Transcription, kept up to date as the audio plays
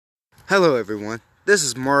Hello everyone, this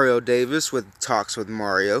is Mario Davis with Talks with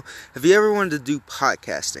Mario. Have you ever wanted to do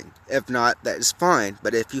podcasting? If not, that is fine,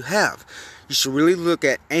 but if you have, you should really look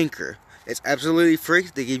at Anchor. It's absolutely free.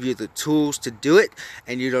 They give you the tools to do it,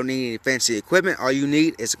 and you don't need any fancy equipment. All you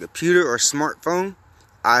need is a computer or a smartphone,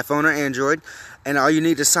 iPhone or Android, and all you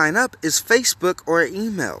need to sign up is Facebook or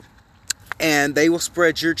email. And they will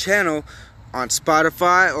spread your channel on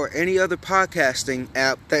Spotify or any other podcasting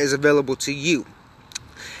app that is available to you.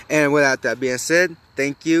 And without that being said,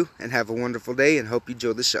 thank you and have a wonderful day and hope you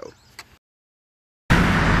enjoy the show.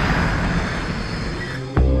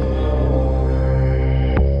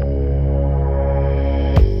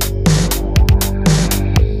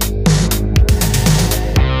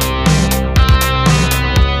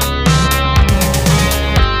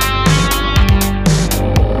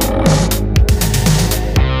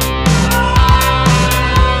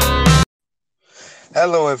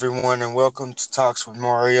 Hello everyone and welcome to Talks with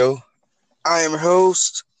Mario. I'm your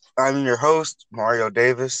host, Mario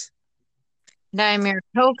Davis. And I'm your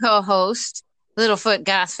co-host, Littlefoot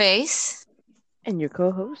Gothface. And your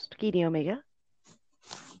co-host, Kitty Omega.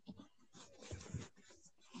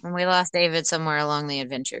 And we lost David somewhere along the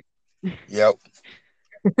adventure. Yep.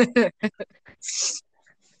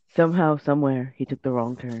 Somehow, somewhere, he took the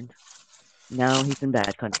wrong turn. Now he's in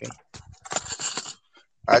bad country.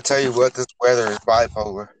 I tell you what, this weather is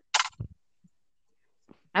bipolar.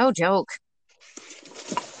 No joke.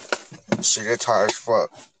 Shit, it's hot as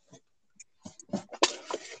fuck.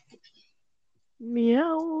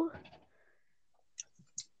 Meow.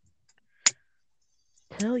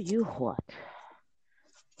 Tell you what.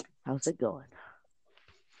 How's it going?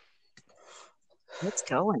 It's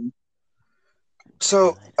going.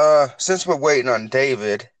 So, since we're waiting on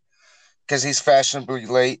David, because he's fashionably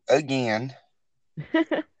late again.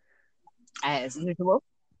 As usual.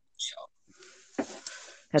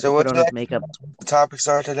 So what makeup. The topics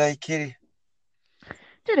are today, Kitty?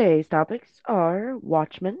 Today's topics are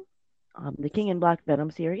Watchmen, the King in Black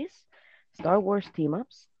Venom series, Star Wars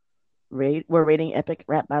team-ups, we're rating epic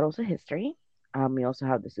rap battles of history. We also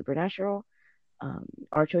have the Supernatural,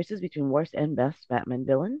 our choices between worst and best Batman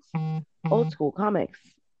villains, old school comics,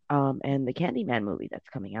 and the Candyman movie that's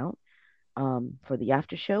coming out. For the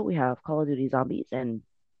after show, we have Call of Duty Zombies and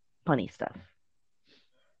punny stuff.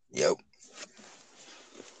 Yep.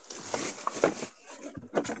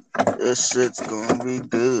 This shit's gonna be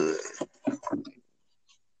good.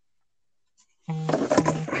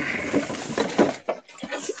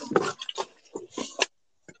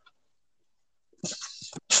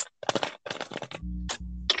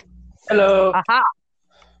 Hello. Aha.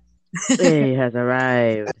 He has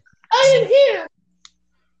arrived. I am here.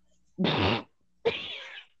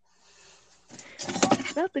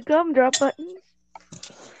 Not the gumdrop buttons.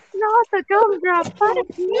 Not the gumdrop button.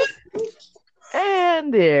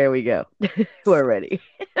 And there we go. We're ready.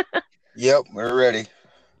 Yep, we're ready.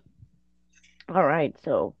 All right,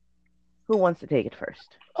 so who wants to take it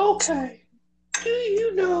first? Okay. Do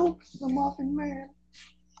you know the Muffin Man?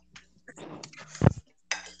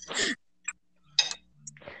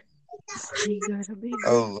 Be good, be good,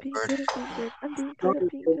 Oh, be Lord. good, be good. I'm being good, I'm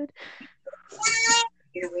being good.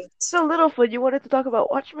 So, Littlefoot, you wanted to talk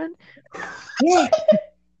about Watchmen? Yeah.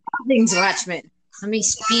 Things, Watchmen. Let me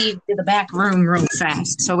speed to the back room real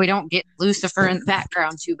fast so we don't get Lucifer in the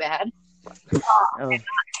background too bad. Oh,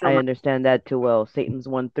 I understand that too well. Satan's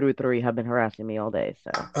 1 through 3 have been harassing me all day,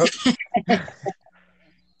 so.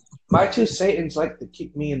 My two Satans like to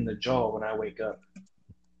kick me in the jaw when I wake up.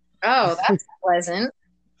 Oh, that's pleasant.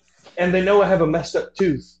 And they know I have a messed up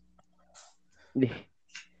tooth. They're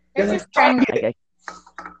They're just like, trying "Fuck it."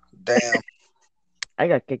 Damn. I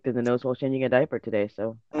got kicked in the nose while changing a diaper today,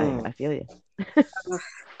 so I feel you.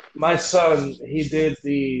 My son, he did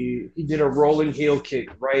a rolling heel kick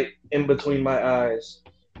right in between my eyes.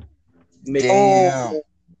 Damn.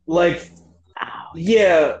 Like, Ow.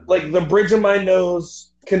 yeah, like the bridge of my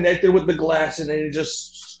nose connected with the glass, and then it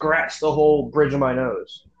just scratched the whole bridge of my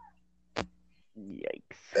nose.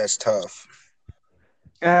 Yikes. That's tough.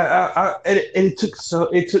 It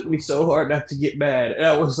took me so hard not to get mad, and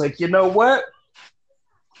I was like, you know what?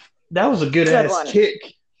 That was a good ass one. kick.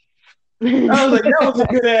 I was like, that was a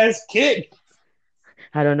good ass kick.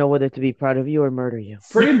 I don't know whether to be proud of you or murder you.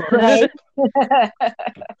 Pretty much.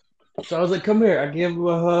 So I was like, come here. I gave him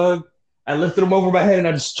a hug. I lifted him over my head and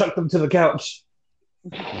I just chucked him to the couch.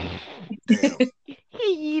 Damn.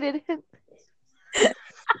 He yeeted him.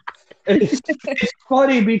 And it's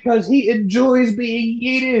funny because he enjoys being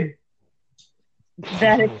yeeted.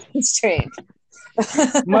 That is strange.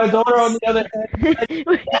 My daughter, on the other hand,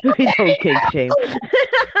 we don't kink shame.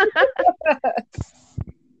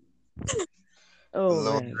 Oh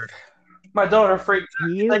man, Lord. My daughter freaked out.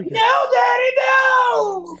 he She's like, was. no, Daddy,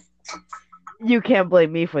 no! You can't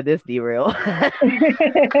blame me for this derail. Right.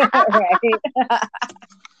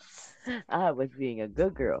 I was being a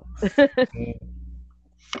good girl.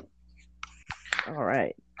 All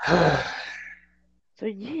right. So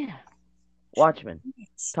yeah, Watchmen.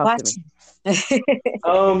 Talk to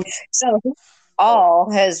me. So all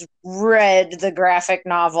has read the graphic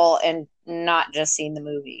novel and not just seen the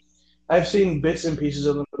movie. I've seen bits and pieces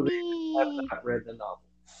of the movie. I've Me. not read the novel.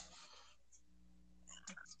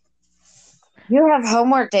 You have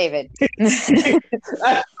homework, David.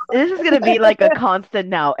 This is gonna be like a constant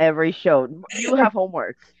now. Every show, you have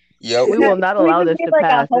homework. Yep. We will not allow We this just to need, like,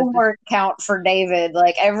 pass. a homework count for David.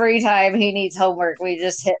 Like every time he needs homework, we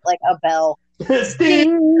just hit like a bell.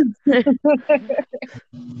 Ding!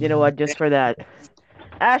 You know what? Just for that,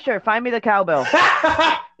 Asher, find me the cowbell.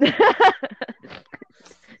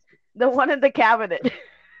 The one in the cabinet.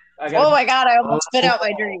 Oh my god, I almost spit out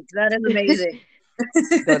my drink. That is amazing.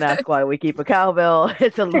 Don't ask why we keep a cowbell.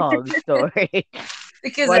 It's a long story.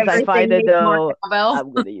 Because Once I find it, needs more though, cowbell.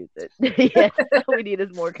 I'm gonna use it. Yes, all we need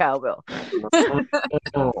is more cowbell.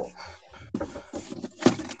 Oh.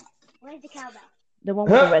 Where's the cowbell? The one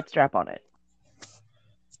with the red strap on it.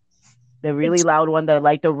 The really loud one that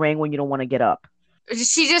like the ring when you don't want to get up.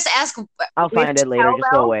 She just asked. I'll find it later.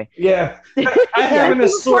 Just go away. Yeah. I have an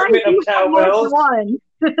assortment of cowbells. One.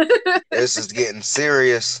 This is getting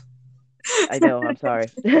serious. I know. I'm sorry.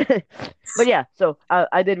 But yeah, so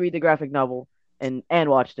I did read the graphic novel and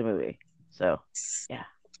watch the movie. So yeah.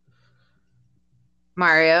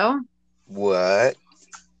 Mario, What?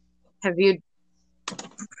 have you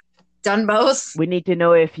done both? We need to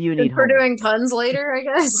know if you need We're homework. doing puns later, I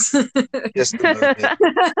guess. Just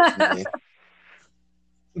the movie.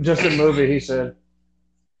 Just a movie, he said.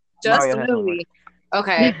 Just Mario the has movie.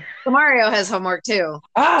 Okay. So Mario has homework too.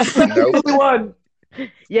 Ah, Nope. only one.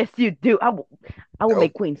 Yes, you do. I will Nope.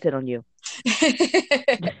 make Queen sit on you.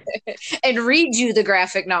 And read you the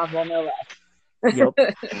graphic novel, no less. Yep.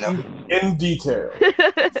 No. In detail.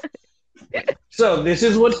 So this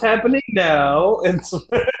is what's happening now. And so-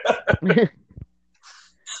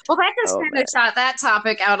 Well, that just Oh, kind man. of shot that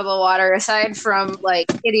topic out of the water, aside from like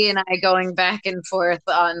Kitty and I going back and forth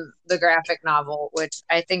on the graphic novel, which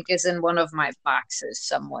I think is in one of my boxes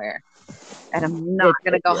somewhere. And I'm not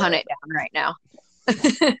going to go hunt it down right now.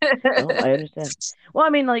 No, I understand. Well, I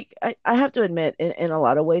mean, like, I have to admit, in a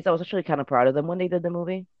lot of ways, I was actually kind of proud of them when they did the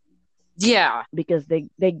movie Yeah. because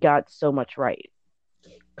they got so much right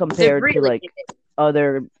compared to like did.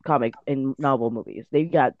 other comic and novel movies. They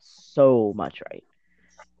got so much right.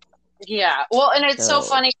 Yeah. Well, and it's so So-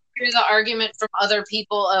 funny to hear the argument from other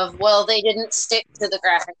people of, well, they didn't stick to the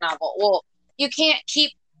graphic novel. Well, you can't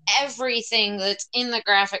keep everything that's in the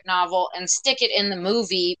graphic novel and stick it in the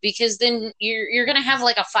movie because then you're going to have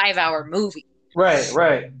like a 5-hour movie.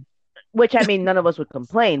 right. Which, I mean, none of us would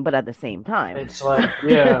complain, but at the same time, It's like,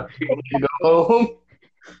 yeah, you go home.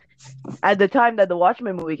 at the time that the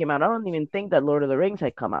Watchmen movie came out, I don't even think that Lord of the Rings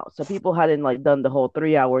had come out. So people hadn't like done the whole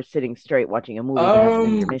 3 hours sitting straight watching a movie that has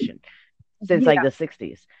an intermission since like the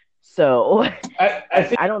 60s. So I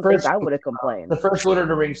think I don't first- think I would have complained. the first Lord of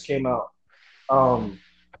the Rings came out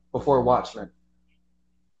before Watchmen.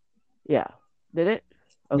 Yeah. Did it?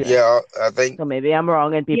 Okay. Yeah, I think. So maybe I'm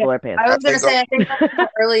wrong and people are pissed. I was going to think say, I think that's the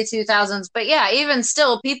early 2000s. But yeah, even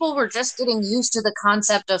still, people were just getting used to the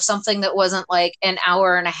concept of something that wasn't like an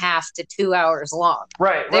hour and a half to 2 hours long.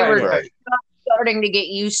 Right, They were Right. starting to get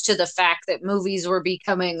used to the fact that movies were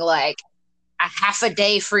becoming like a half a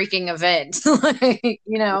day freaking event. Like,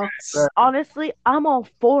 you know? Honestly, I'm all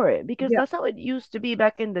for it because Yeah. that's how it used to be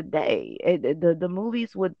back in the day. The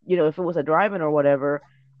movies would, you know, if it was a drive-in or whatever,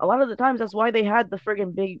 a lot of the times that's why they had the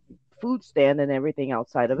friggin' big food stand and everything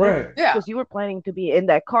outside of it Right. Yeah, because you were planning to be in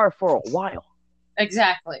that car for a while.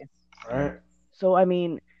 exactly. Right. So I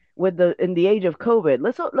mean, in the age of COVID,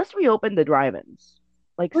 let's reopen the drive-ins.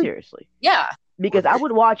 Like seriously. Yeah. Because I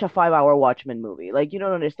would watch a 5-hour Watchmen movie. Like, you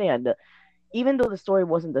don't understand. Even though the story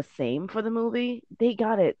wasn't the same for the movie, they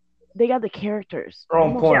got it. They got the characters On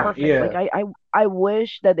almost point, perfect. yeah. Like I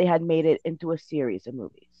wish that they had made it into a series of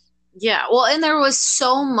movies. Yeah. Well, and there was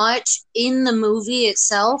so much in the movie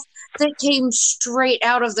itself that came straight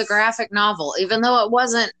out of the graphic novel. Even though it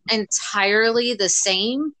wasn't entirely the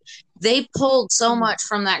same, they pulled so much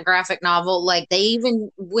from that graphic novel. Like they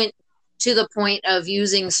even went to the point of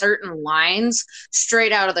using certain lines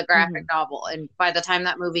straight out of the graphic novel. And by the time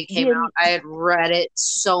that movie came Yeah. out, I had read it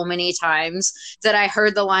so many times that I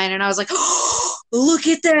heard the line and I was like, oh, look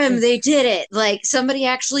at them. They did it. Like somebody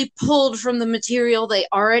actually pulled from the material they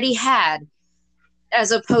already had.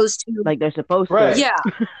 as opposed to like they're supposed Right. to. yeah,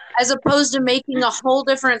 as opposed to making a whole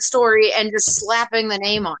different story and just slapping the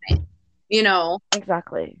name on it. You know?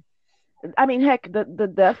 Exactly. I mean, heck,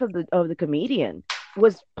 the death of the comedian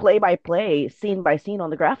was play by play, scene by scene on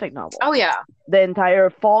the graphic novel. Oh yeah, The entire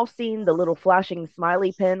fall scene, the little flashing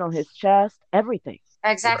smiley pin on his chest, everything.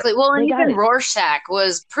 exactly. Well, and They got even it. Rorschach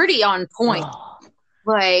was pretty on point. Oh,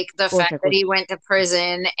 Like the fact Rorschach that was he went to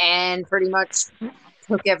prison and pretty much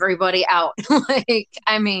took everybody out. Like,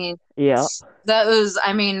 I mean, yeah.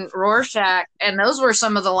 Rorschach, and those were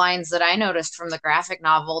some of the lines that I noticed from the graphic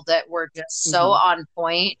novel that were just so on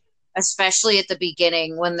point, especially at the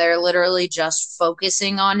beginning when they're literally just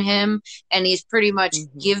focusing on him and he's pretty much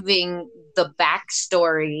giving the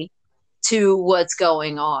backstory to what's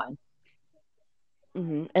going on.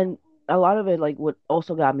 And a lot of it, like what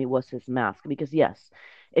also got me was his mask, because yes,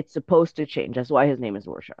 it's supposed to change. That's why his name is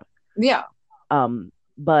Rorschach. Yeah.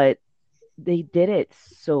 But they did it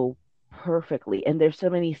so perfectly, and there's so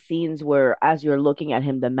many scenes where as you're looking at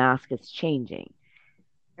him, the mask is changing.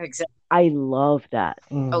 Exactly. I love that.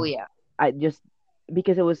 Oh yeah. I just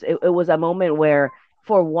because it was a moment where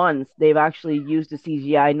for once they've actually used the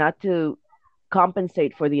CGI not to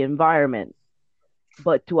compensate for the environment,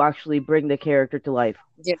 but to actually bring the character to life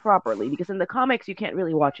properly. Because in the comics you can't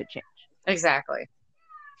really watch it change. Exactly.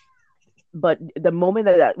 But the moment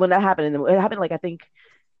when that happened, and it happened like I think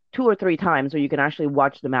 2 or 3 times where you can actually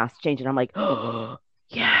watch the mask change, and I'm like, oh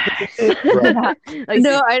yes. Like,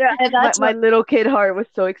 no, my little kid heart was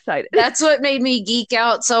so excited. That's what made me geek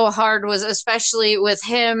out so hard, was especially with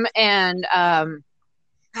him and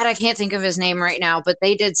God, I can't think of his name right now, but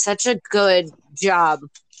they did such a good job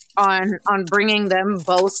on bringing them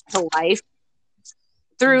both to life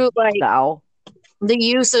through like the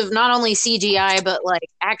use of not only CGI but like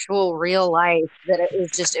actual real life, that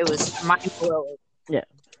it was mind blowing. Yeah,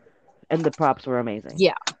 and the props were amazing.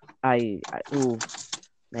 Yeah, ooh,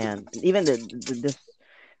 man, even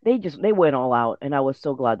they went all out, and I was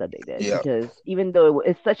so glad that they did, because even though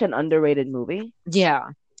it's such an underrated movie,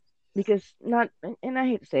 because and I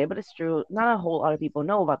hate to say it, but it's true, not a whole lot of people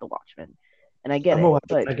know about The Watchmen, and I get it,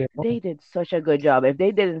 but they did such a good job. If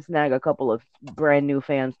they didn't snag a couple of brand new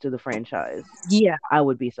fans to the franchise, I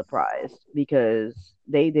would be surprised, because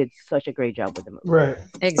they did such a great job with the movie. Right.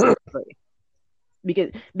 Exactly.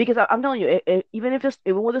 Because I'm telling you, even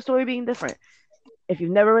with the story being different, if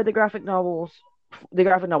you've never read the graphic novel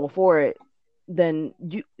for it, then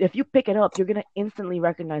if you pick it up, you're gonna instantly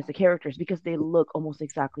recognize the characters because they look almost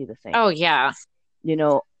exactly the same. Oh yeah. You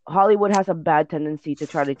know, Hollywood has a bad tendency to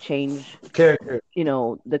try to change characters,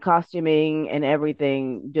 the costuming and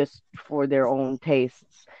everything just for their own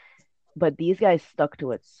tastes. But these guys stuck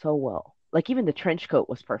to it so well. Like even the trench coat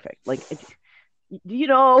was perfect. Like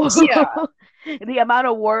the amount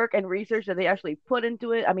of work and research that they actually put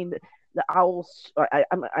into it. I mean, the owls. I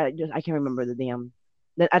can't remember the damn.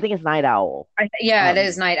 I think it's Night Owl. It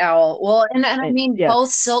is Night Owl. Well, and I mean,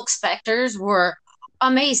 both Silk Spectres were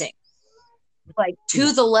amazing. Like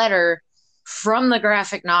to the letter from the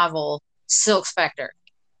graphic novel, Silk Spectre.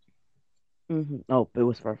 Oh, it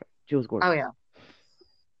was perfect. She was gorgeous. Oh yeah.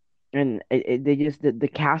 And they just the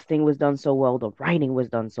casting was done so well. The writing was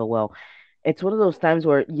done so well. It's one of those times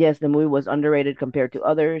where yes, the movie was underrated compared to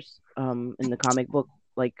others in the comic book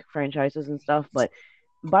like franchises and stuff, but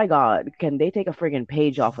by God, can they take a friggin'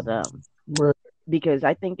 page off of them? Right. Because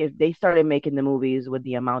I think if they started making the movies with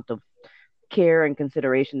the amount of care and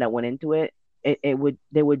consideration that went into it, they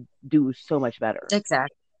would do so much better.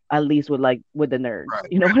 Exactly. At least with the nerds,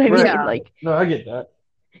 you know what I mean? Yeah. Like, no, I get that.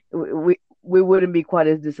 We wouldn't be quite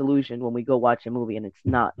as disillusioned when we go watch a movie and it's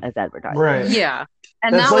not as advertised. Right. Yeah.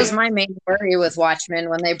 And that was my main worry with Watchmen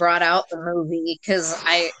when they brought out the movie, because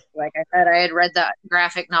like I said, I had read that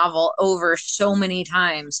graphic novel over so many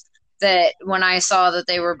times that when I saw that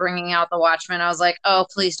they were bringing out the Watchmen, I was like, oh,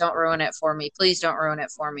 please don't ruin it for me. Please don't ruin it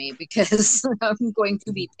for me, because I'm going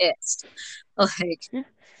to be pissed. Like,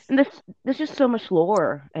 and there's just so much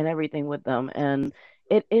lore and everything with them, and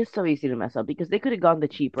it is so easy to mess up, because they could have gone the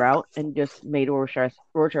cheap route and just made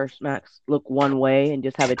Rorschach's Max look one way and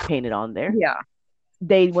just have it painted on there. Yeah.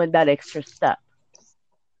 They went that extra step.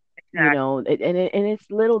 Exactly. And it's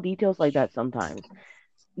little details like that sometimes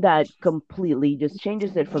that completely just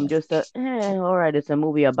changes it from just all right, it's a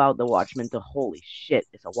movie about the Watchmen, to holy shit,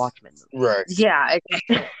 it's a Watchmen movie. Right. Yeah.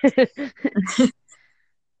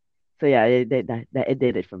 So yeah, it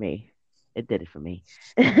did it for me. It did it for me.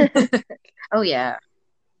 Oh yeah.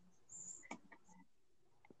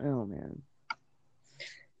 Oh man.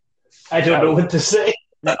 I don't know what to say.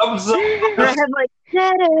 I'm so Red like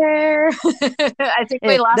better. I think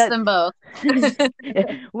we lost them both.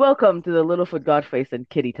 Welcome to the Littlefoot Godface and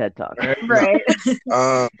Kitty TED Talk. Right.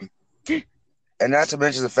 And not to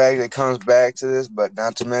mention the fact that it comes back to this, but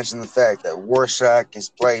not to mention the fact that Rorschach is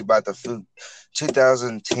played by the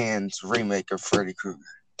 2010's remake of Freddy Krueger.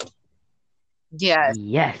 Yes.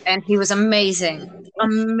 Yes. And he was amazing. I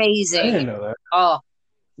Amazing. didn't know that. Oh.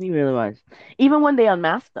 He really was. Even when they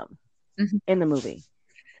unmasked them Mhm. in the movie,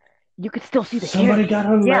 you could still see the Somebody character.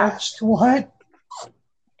 got unmatched? What?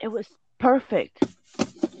 It was perfect.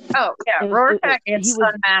 Oh, yeah. Rorschach gets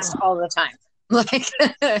unmasked all the time. Like,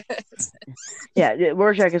 yeah,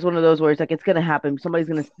 Rorschach is one of those where it's like it's gonna happen. Somebody's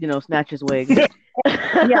gonna, snatch his wig.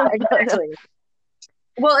 yeah, exactly.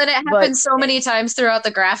 Well, and it happens so many times throughout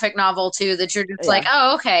the graphic novel too that you're just like,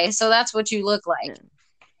 oh, okay, so that's what you look like.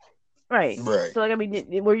 Right. Right. So like, I mean,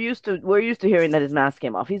 we're used to hearing that his mask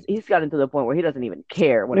came off. He's gotten to the point where he doesn't even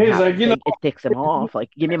care when it happens. Like, it ticks him off. Like,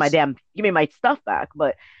 give me my stuff back.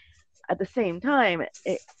 But at the same time,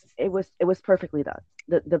 it was perfectly done.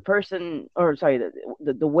 The person, or sorry,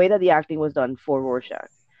 the way that the acting was done for Rorschach.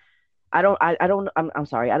 I'm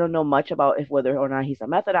sorry. I don't know much about whether or not he's a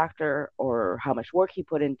method actor or how much work he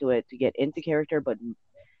put into it to get into character. But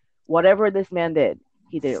whatever this man did,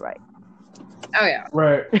 he did it right. Oh yeah.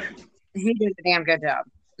 Right. He did a damn good job.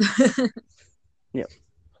 Yep.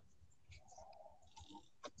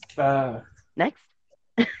 Next.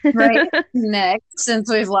 Right. Next,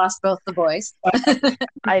 since we've lost both the boys.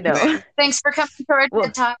 I know. Thanks for coming to our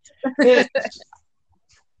TED Talk.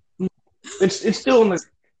 It's still in the.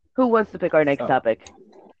 Who wants to pick our next topic?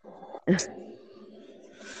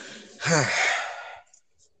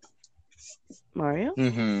 Mario?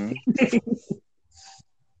 Mm-hmm.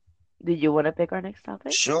 Did you want to pick our next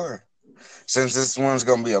topic? Sure. Since this one's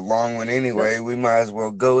going to be a long one anyway, we might as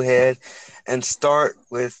well go ahead and start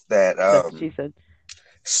with that That's what she said.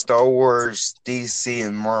 Star Wars, DC,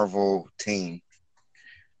 and Marvel team.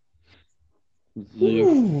 Yes.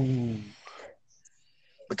 Ooh.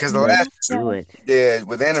 Because the last do it. did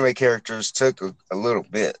with anime characters took a little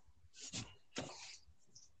bit.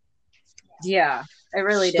 Yeah, it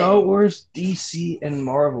really did. Star Wars, DC, and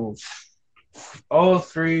Marvel. All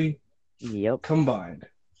three combined.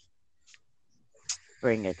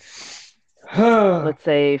 Bring it. Let's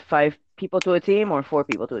say 5 people to a team or 4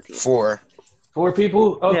 people to a team? 4. 4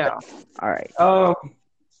 people? Okay. Yeah. All right.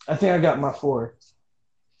 I think I got my 4.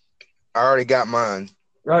 I already got mine.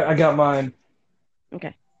 Right, I got mine.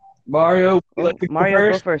 Okay. Mario,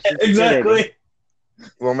 Mario, go first. Exactly. You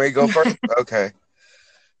want me to go first? Okay.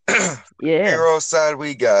 Yeah. Hero side,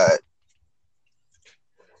 we got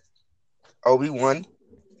Obi-Wan.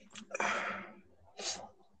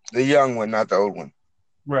 The young one, not the old one.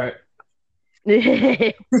 Right.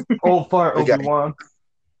 Old fart Obi-Wan.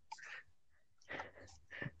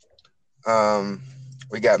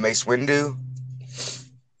 We got Mace Windu.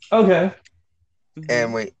 Okay.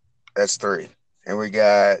 And that's 3. And we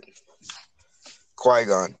got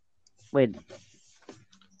Qui-Gon. Wait.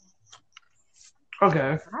 All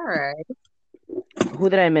Okay. right. Who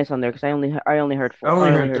did I miss on there? Because I only heard 4. I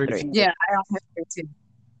only heard 3. Yeah, I only heard 3 too.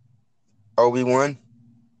 Obi-Wan,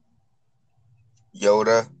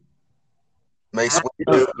 Yoda, Mace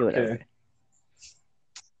Windu, Yoda.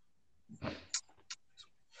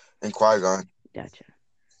 and Qui-Gon. Gotcha.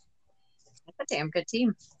 That's a damn good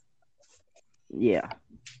team. Yeah.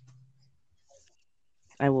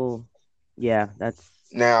 I will. Yeah, that's.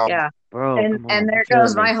 Now. Yeah. Bro, and there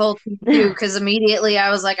goes my whole team too, because immediately I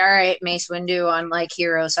was like, all right, Mace Windu on like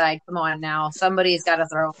hero side. Come on now. Somebody's got to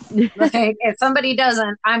throw. Like, if somebody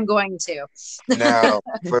doesn't, I'm going to. Now,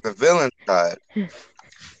 for the villain side,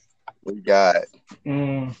 we got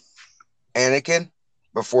Anakin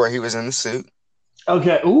before he was in the suit.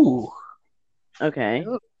 Okay. Ooh. Okay.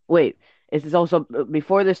 Wait, is this also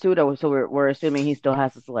before the suit? So we're assuming he still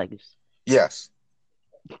has his legs. Yes.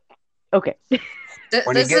 Okay.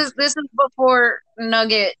 This is before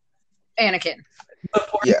Nugget Anakin.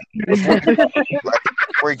 Yeah.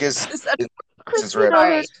 Before he gets his red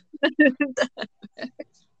eyes.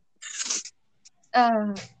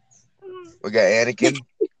 We got Anakin,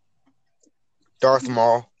 Darth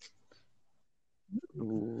Maul,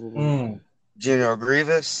 General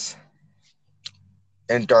Grievous,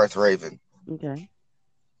 and Darth Raven. Okay.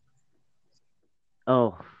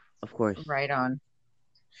 Oh, of course. Right on.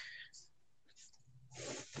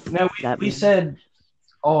 Now, we said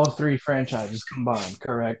all 3 franchises combined,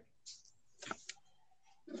 correct?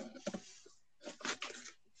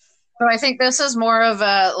 So I think this is more of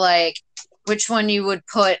a, like, which one you would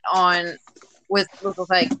put on with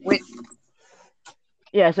like, which,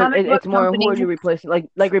 Yeah, so comic book it's more who company. are you replacing?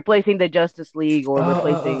 Like replacing the Justice League or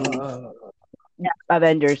replacing Yeah.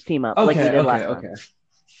 Avengers team up like we did last time. Okay.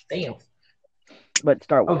 Damn. But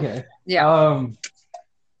Star Wars. Okay. Yeah.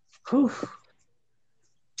 Whew.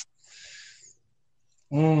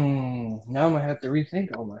 Now I'm gonna have to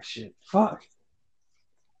rethink all my shit. Fuck.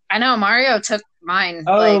 I know Mario took mine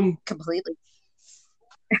like completely.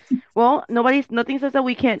 Well, nothing says that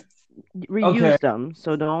we can't Okay. reuse them.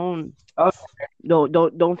 So don't Uh,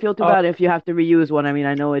 don't feel too bad if you have to reuse one. I mean,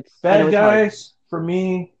 I know it's Bad hard. guys for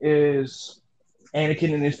me is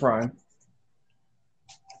Anakin in his prime.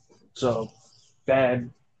 So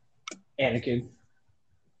bad Anakin.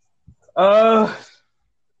 Uh,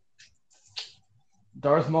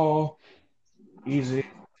 Darth Maul, easy.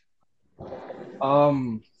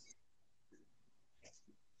 Um,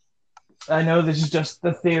 I know this is just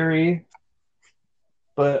the theory,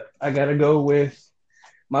 but I gotta go with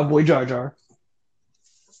my boy Jar Jar.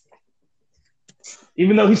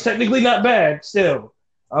 Even though he's technically not bad, still,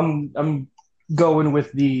 I'm going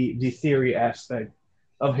with the theory aspect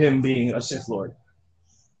of him being a Sith Lord.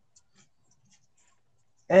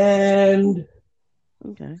 And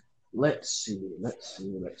Okay. let's see.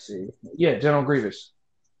 Yeah, General Grievous.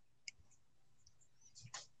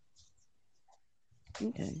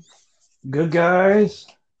 Okay. Good guys.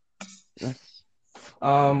 That's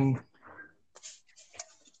Hmm.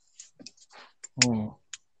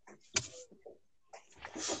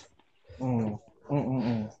 Mm,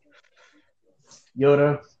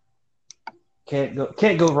 Yoda. Can't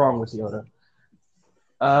go wrong with Yoda.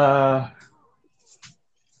 Uh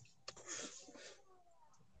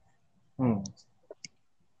hmm.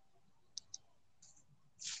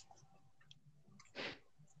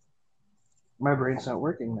 My brain's not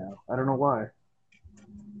working now. I don't know why.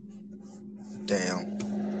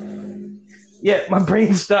 Damn. Yeah, my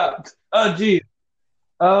brain stopped. Oh geez.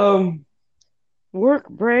 Um work,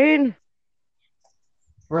 brain.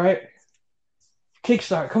 right.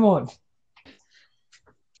 Kickstart, come on.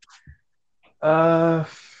 Uh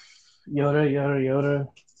Yoda.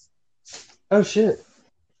 Oh shit.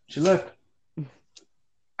 She left.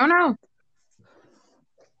 Oh no.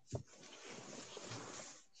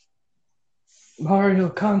 Mario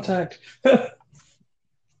contact.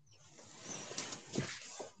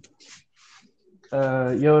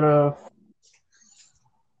 Yoda,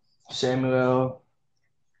 Samuel,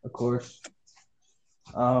 of course.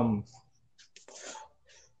 Um,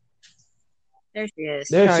 There she is.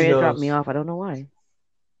 there she Sorry, it dropped me goes, off. I don't know why.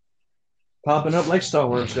 popping up like Star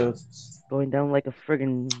Wars does. Going down like a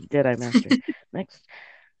friggin' Jedi Master. Next.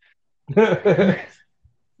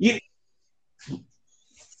 You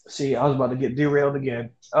see, I was about to get derailed again.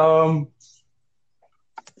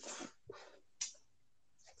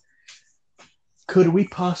 Could we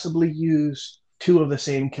possibly use two of the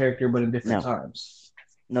same character but in different No. times?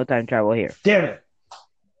 No time travel here. Damn it!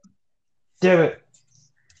 Damn it!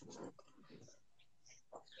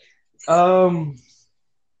 Um,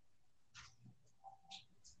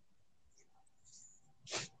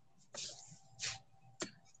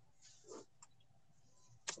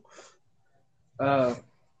 uh,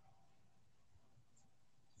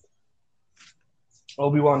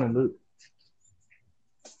 Obi-Wan and Luke.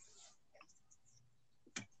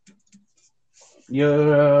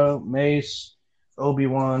 Yoda, Mace,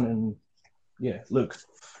 Obi-Wan, and yeah, Luke.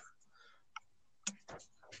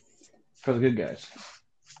 For the good guys.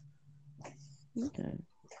 Okay.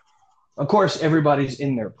 Of course, everybody's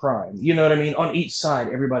in their prime. You know what I mean? On each side,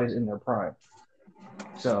 everybody's in their prime.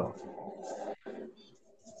 So,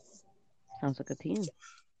 Sounds like a team.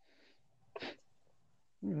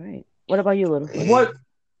 All right. What about you, Littlefoot? what?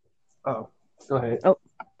 Oh, go ahead. Oh,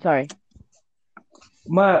 sorry.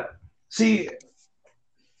 See,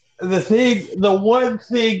 the one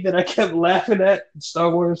thing that I kept laughing at in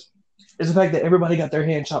Star Wars is the fact that everybody got their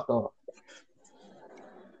hand chopped off.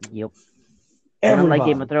 Yep. And Everybody. unlike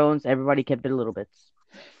Game of Thrones, everybody kept their little bits.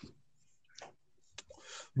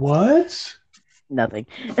 What? Nothing.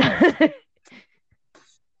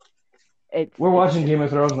 We're watching Game of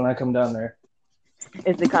Thrones when I come down there.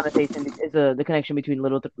 It's the connotation. It's the connection between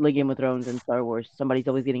Game of Thrones and Star Wars. Somebody's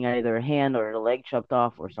always getting either a hand or a leg chopped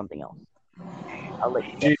off or something else. I'll let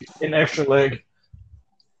you Gee, an extra leg.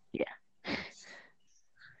 Yeah.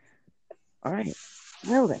 All right.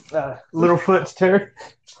 Well then. Littlefoot's turn.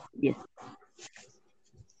 Yes.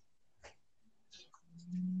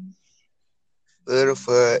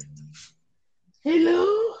 Littlefoot.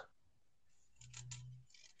 Hello.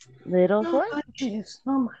 Littlefoot.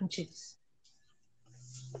 No munchies.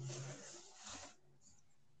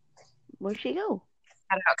 Where'd she go?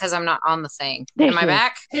 cut out because I'm not on the thing. There Am I she is.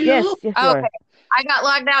 back? Yes, yes, you Okay. are. I got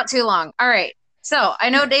logged out too long. All right. So I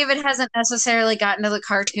know David hasn't necessarily gotten to the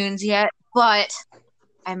cartoons yet, but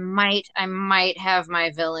I might have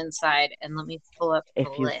my villain side, and let me pull up the If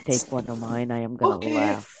you list. take one of mine, I am gonna Okay.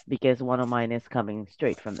 laugh because one of mine is coming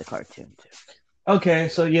straight from the cartoon too. Okay,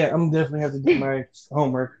 so yeah, I'm definitely have to do my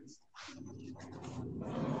homework.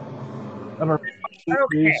 I'm gonna read my Okay.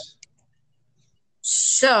 please.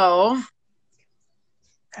 So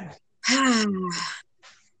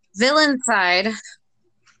villain side.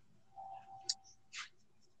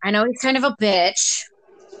 I know he's kind of a bitch,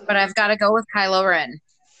 but I've got to go with Kylo Ren.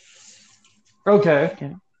 Okay.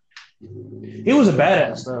 Okay. He was a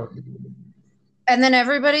badass though. And then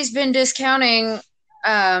everybody's been discounting,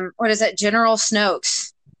 what is that, General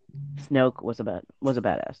Snoke's. Snoke was a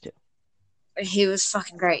badass too. He was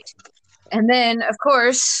fucking great. And then, of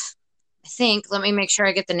course, I think, let me make sure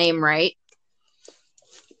I get the name right.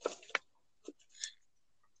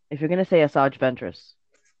 If you're gonna say Asajj Ventress.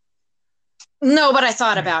 No, but I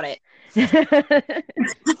thought about it.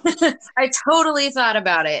 I totally thought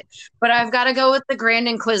about it. But I've got to go with the Grand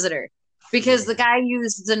Inquisitor because the guy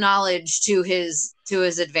used the knowledge to his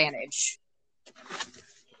advantage.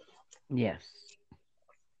 Yes.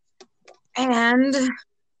 And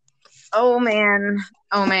oh man.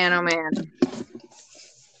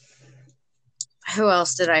 Who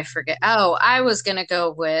else did I forget? Oh, I was gonna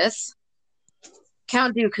go with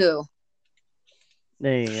Count Dooku.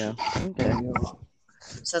 There you go. Okay.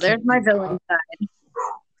 So there's my villain side.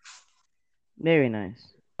 Very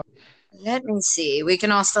nice. Let me see. We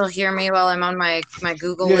can all still hear me while I'm on my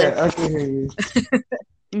Google Yeah, list. I can hear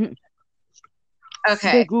you.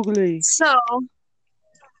 Okay. Googly. So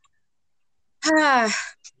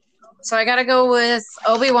I gotta go with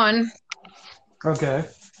Obi-Wan. Okay.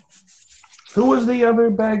 Who was the other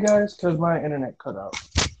bad guys? Because my internet cut out.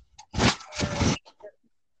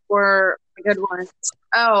 Were good ones.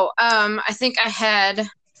 Oh, I think I had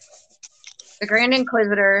the Grand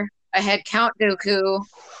Inquisitor. I had Count Dooku.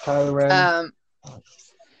 Kylo Ren.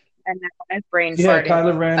 And now my brain Yeah, farted.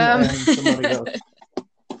 Kylo Ren and somebody else.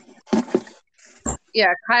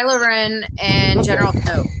 Yeah, Kylo Ren and Okay. General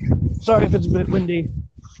Snoke. Sorry if it's a bit windy.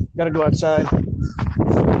 Gotta go outside.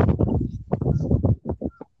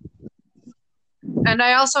 And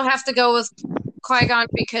I also have to go with Qui-Gon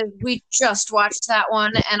because we just watched that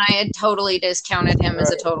one and I had totally discounted him as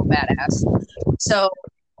a total badass. So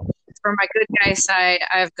for my good guy side,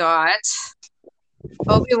 I've got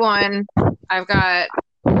Obi-Wan, I've got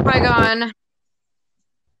Qui-Gon.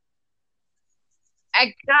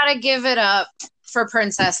 I gotta give it up for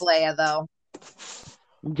Princess Leia, though.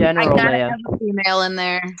 General I gotta Leia. have a female in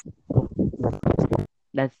there.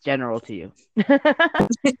 That's general to you.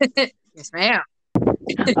 Yes, ma'am.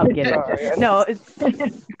 I'm kidding. Sorry. No,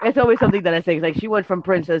 it's always something that I say. It's like she went from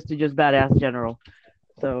princess to just badass general.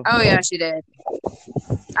 So. Oh yeah, she did.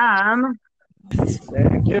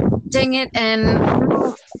 Thank you. Dang it,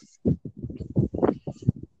 and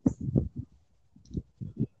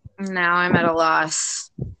now I'm at a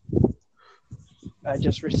loss. I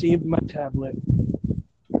just received my tablet.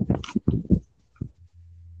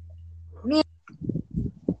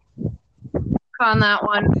 On that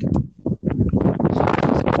one.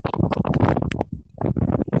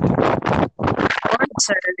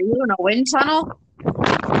 Sir, are you in a wind tunnel?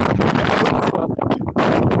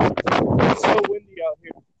 It's so windy out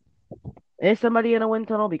here. Is somebody in a wind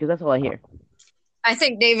tunnel? Because that's all I hear. I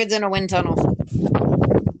think David's in a wind tunnel.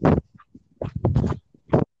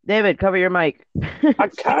 David, cover your mic. I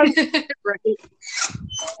can't.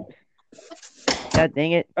 God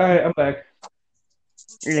dang it. All right, I'm back.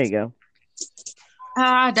 There you go.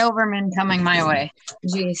 Doberman coming my way.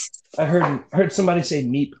 Jeez. I heard somebody say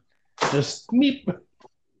meep. Just meep.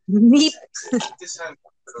 Meep.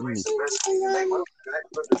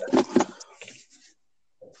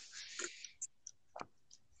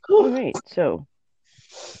 All right, so.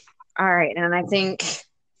 All right, and I think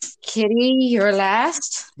Kitty, you're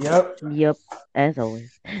last. Yep. Yep, as always.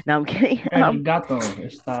 No, I'm kidding. El gato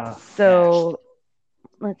está. So,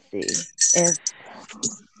 let's see.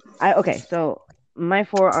 So my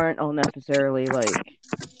four aren't all necessarily like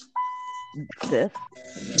Sith.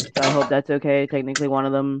 So I hope that's okay. Technically, one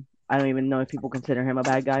of them, I don't even know if people consider him a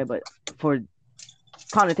bad guy, but for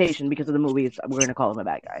connotation, because of the movies, we're going to call him a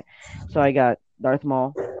bad guy. So I got Darth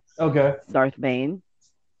Maul. Okay. Darth Bane.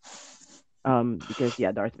 Because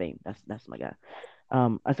Darth Bane, that's my guy.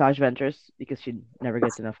 Asajj Ventress, because she never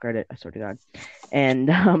gets enough credit, I swear to God. And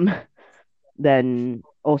then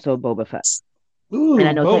also Boba Fett. Ooh, and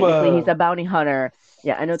I know Boba. technically he's a bounty hunter.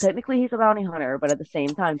 Yeah, I know technically he's a bounty hunter, but at the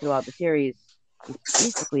same time, throughout the series, He's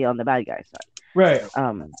basically on the bad guy side. Right.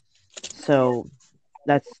 So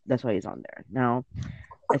that's why he's on there. Now,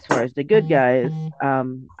 as far as the good guys,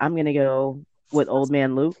 I'm gonna go with Old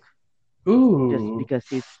Man Luke, just Ooh. because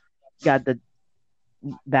he's got the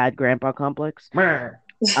bad grandpa complex. Meh.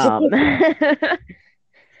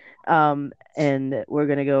 Um, and we're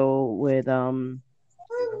gonna go with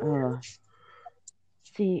uh,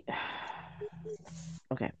 see,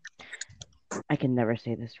 okay, I can never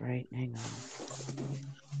say this right. Hang on.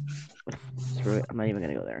 Screw it. I'm not even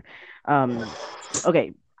gonna go there.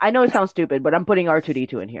 Okay. I know it sounds stupid, but I'm putting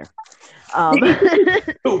R2D2 in here.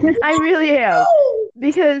 I really am.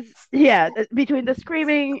 Because, yeah, between the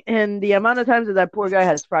screaming and the amount of times that poor guy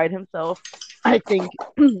has fried himself, I think,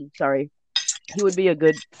 sorry, he would be a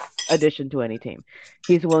good addition to any team.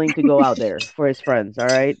 He's willing to go out there for his friends, all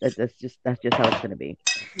right? That's just how it's going to be.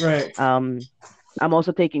 Right. I'm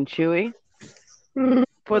also taking Chewie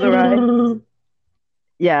for the ride.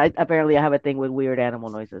 Yeah, apparently I have a thing with weird animal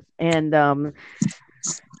noises. And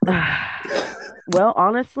well,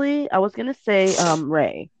 honestly, I was gonna say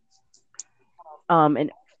Ray.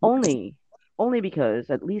 And only because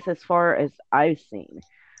at least as far as I've seen,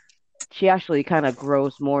 she actually kind of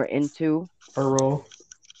grows more into Her role.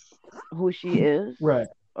 who she is, Right.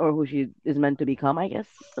 or who she is meant to become, I guess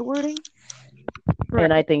is the wording. Right.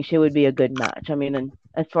 And I think she would be a good match. I mean, and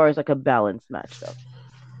as far as like a balanced match though,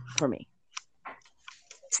 for me.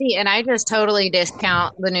 See, and I just totally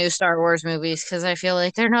discount the new Star Wars movies because I feel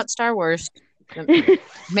like they're not Star Wars. This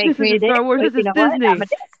Make me a isn't dick, Star Wars. but This you is know what? I'm Disney.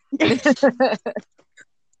 a dick.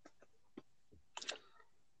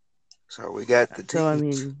 So we got the So I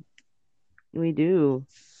teams. mean, we do.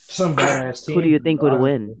 Some badass team. Who do you think would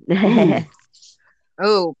win? Ooh.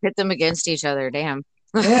 Oh, pit them against each other. Damn.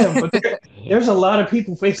 Yeah, but there's a lot of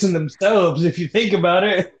people facing themselves if you think about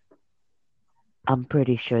it. I'm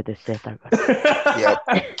pretty sure the Sith are gonna.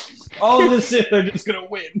 Yep. All the Sith are just gonna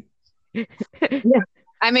win. Yeah.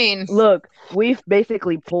 I mean, Look, we've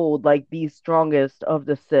basically pulled like the strongest of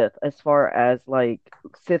the Sith as far as like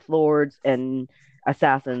Sith lords and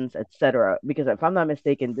assassins, etc. Because if I'm not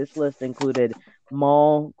mistaken, this list included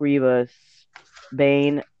Maul, Grievous,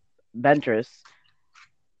 Bane, Ventress.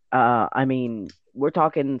 I mean, we're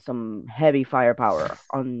talking some heavy firepower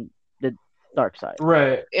on the dark side.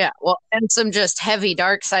 Right. yeah. Well, and some just heavy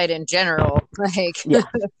dark side in general. Like, Yeah,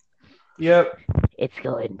 Yep. it's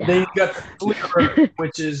going down. Then you got the Sleeper,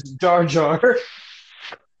 which is Jar Jar.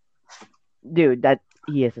 Dude, that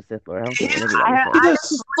he is a Sith Lord. I don't care what anybody I'm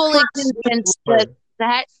says. fully convinced that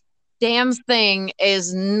that damn thing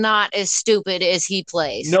is not as stupid as he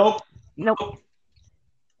plays. Nope. Nope,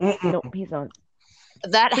 Mm-mm. nope, he's not.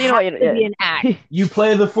 That So you know has what? to be an act. You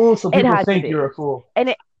play the fool, so It people has to think be. you're a fool.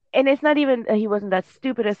 And it's not even he wasn't that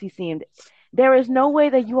stupid as he seemed. There is no way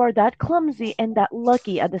that you are that clumsy and that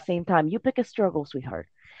lucky at the same time. You pick a struggle, sweetheart.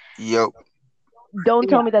 Yep. Don't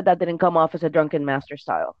tell Yeah. me that didn't come off as a drunken master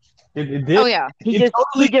style. It did. Oh yeah. He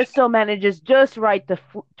just so manages just right to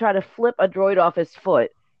try to flip a droid off his foot,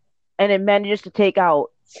 and it manages to take out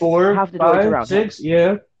 4, half the droids 5, around 6,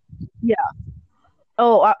 him. yeah.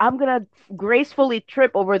 Oh, I'm gonna gracefully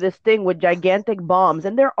trip over this thing with gigantic bombs,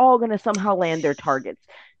 and they're all gonna somehow land their targets.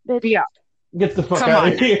 Bitch, Yeah. Get the fuck Come out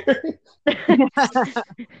on. of here.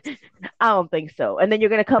 I don't think so. And then you're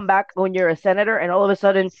gonna come back when you're a senator, and all of a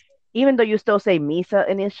sudden, even though you still say Misa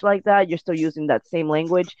and ish like that, you're still using that same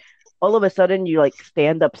language. All of a sudden, you like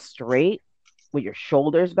stand up straight with your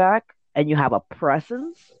shoulders back, and you have a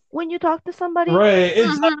presence when you talk to somebody. Right.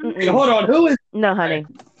 It's Mhm. hold on. Who is No, honey.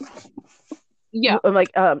 Yeah. I'm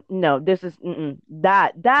like, no, this is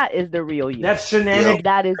that is the real you. that's shenanigans?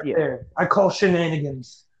 That is you. There. I call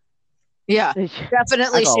shenanigans. Yeah.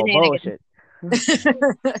 Definitely I call shenanigans.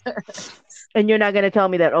 bullshit. And you're not gonna tell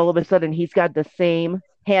me that all of a sudden he's got the same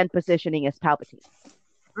hand positioning as Palpatine.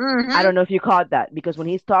 Mhm. I don't know if you caught that because when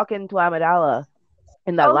he's talking to Amidala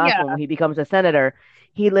in that Oh, last yeah. one when he becomes a senator,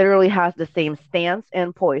 he literally has the same stance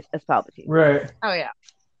and poise as Palpatine. Right. Oh yeah.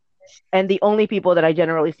 And the only people that I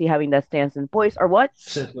generally see having that stance and poise are what?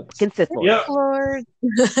 Sith. Sith Lords. Yep. Lord.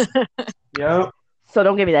 Yep. So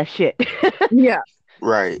don't give me that shit. Yeah.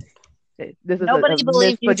 Right. This is Nobody a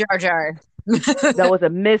believes you, missed, Jar Jar. that was a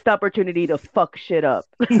missed opportunity to fuck shit up.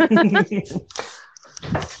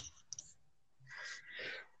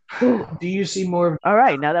 Do you see more? All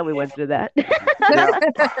right, now that we went through that.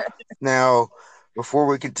 Now, before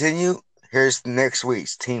we continue, here's next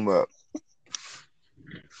week's team up.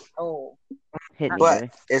 Oh. Hit me, But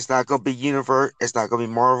baby. it's not gonna be universe. It's not gonna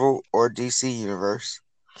be Marvel or DC universe.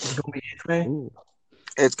 It's gonna be anime. Ooh.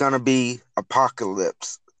 It's gonna be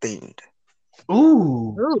apocalypse themed.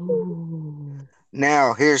 Ooh. Ooh. Ooh.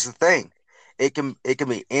 Now, here's the thing: it can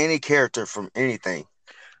be any character from anything.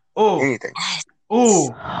 Oh, Anything. ooh,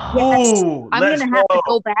 Yes. ooh. I'm Let's gonna have to go.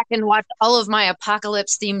 go back and watch all of my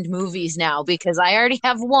apocalypse themed movies now because I already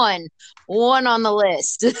have one on the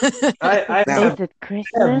list. I Now Is have, it I have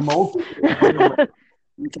Christmas? multiple on the list.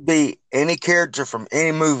 it could be any character from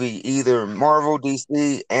any movie, either Marvel,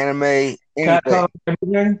 DC, anime, anything. Capcom,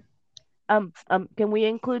 everything. Can we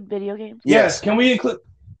include video games? Yes. Yes. Can we include?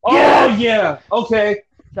 Oh Yes. yeah. Okay.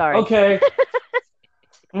 Sorry. Okay.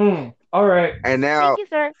 All right. And now Thank you,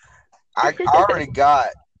 sir. I already got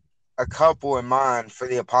a couple in mind for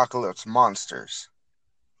the apocalypse monsters.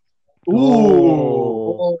 Ooh.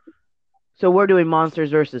 Oh. So we're doing monsters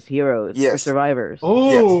versus heroes or Yes. survivors.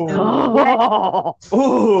 Yes. Oh,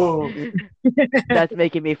 Ooh. that's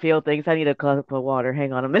making me feel things. I need a cup of water.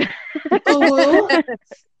 Hang on a minute. Ooh.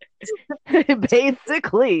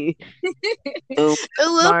 Basically, Ooh.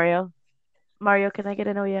 Mario. Mario, can I get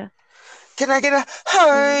an oh yeah? Can I get a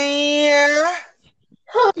hi?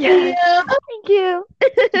 Yes. Thank you.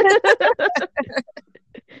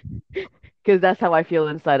 Because that's how I feel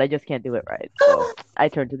inside. I just can't do it right. So I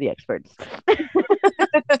turn to the experts.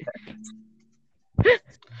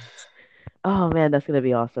 Oh man, that's gonna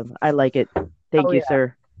be awesome. I like it. Thank you,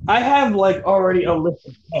 sir. I have like already a list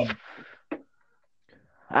of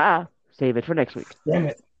 10. Save it for next week. Damn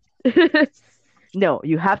it. No,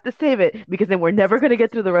 you have to save it because then we're never gonna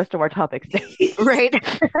get through the rest of our topics. Right.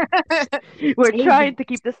 We're trying to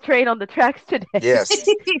keep this train on the tracks today. Yes.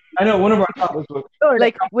 I know one of our topics was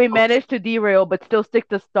Like we managed to derail, but still stick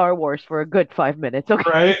to Star Wars for a good 5 minutes.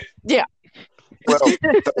 Okay. right. Well,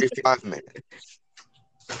 35 minutes.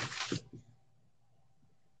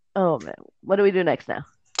 Oh man, what do we do next now?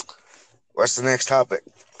 What's the next topic?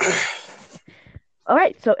 All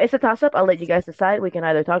right, so it's a toss-up. I'll let you guys decide. We can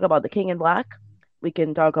either talk about the King in Black, we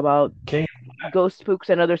can talk about King. ghost spooks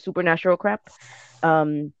and other supernatural crap,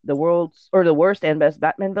 the worst and best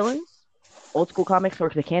Batman villains, old school comics, or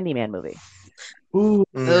the Candyman movie. Ooh.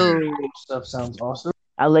 Oh. Stuff sounds awesome.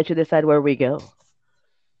 I'll let you decide where we go.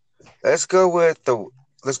 Let's go with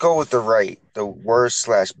the worst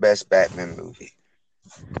 / best Batman movie.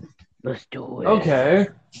 Let's do it. Okay.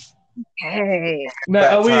 Hey.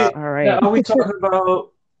 Now All right. are we talking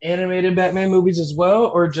about animated Batman movies as well,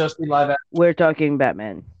 or just the live action? We're talking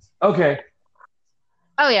Batman. Okay.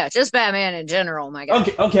 Oh yeah, just Batman in general, my God.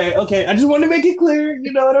 Okay. I just want to make it clear.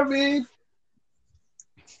 You know what I mean?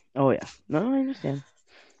 Oh yeah. No, I understand.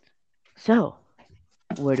 So,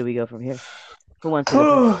 where do we go from here? Who wants to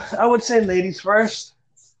go first? I would say ladies first.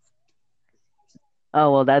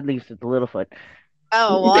 Oh well, that leaves with the Littlefoot.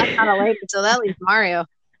 Oh well, I'm not a lady, so that leaves Mario.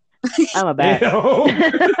 I'm a bat.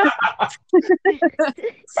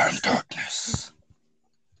 I'm darkness.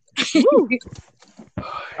 Woo.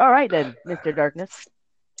 All right then, Mr. Darkness.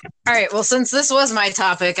 All right. Well, since this was my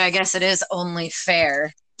topic, I guess it is only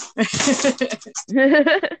fair. Hit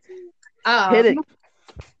it.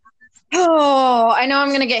 Oh, I know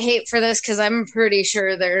I'm gonna get hate for this because I'm pretty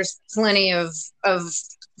sure there's plenty of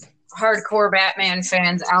hardcore Batman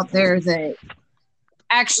fans out there that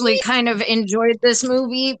actually kind of enjoyed this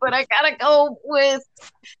movie, but I gotta go with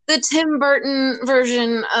the Tim Burton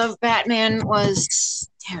version of Batman was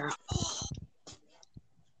terrible.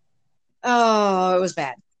 Oh, it was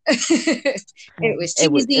bad. It was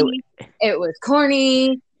cheesy. It was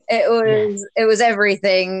corny. It was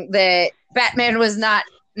everything that Batman was not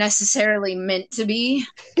necessarily meant to be.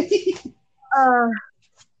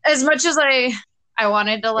 As much as I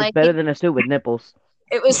wanted to like it's better than a suit with nipples.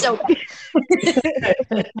 it was so bad.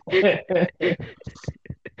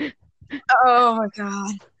 Oh my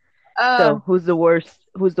God. So who's the worst?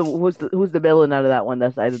 Who's the villain out of that one?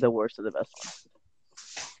 That's either the worst or the best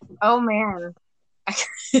one. Oh man.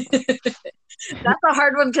 That's a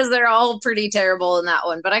hard one because they're all pretty terrible in that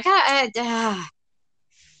one. But I got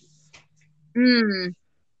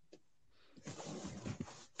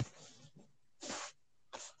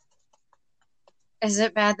Is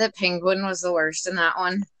it bad that Penguin was the worst in that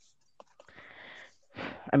one?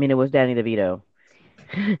 I mean, it was Danny DeVito.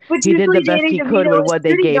 Which He did the best Danny he DeVito could with what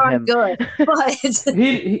they pretty gave darn him. Good, but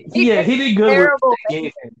he did good with what they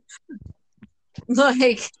gave him.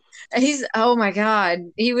 Like oh my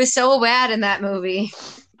God, he was so bad in that movie.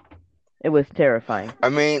 It was terrifying. I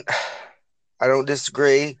mean, I don't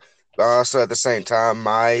disagree, but also at the same time,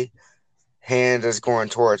 my hand is going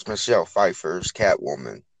towards Michelle Pfeiffer's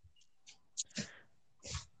Catwoman.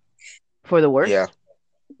 For the worst? Yeah.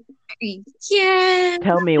 Yeah.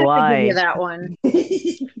 Tell me I why. give you that one.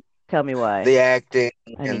 Tell me why. The acting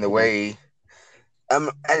I need and the to way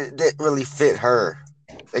it didn't really fit her.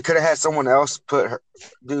 They could have had someone else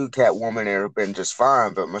do Catwoman and it would have been just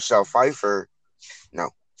fine, but Michelle Pfeiffer, no.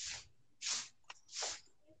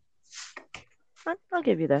 I'll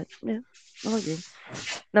give you that. Yeah, I'll agree.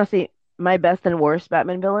 Now, see, my best and worst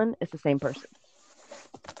Batman villain is the same person.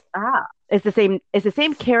 Ah, It's the same. It's the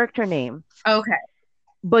same character name, okay.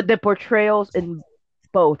 but the portrayals in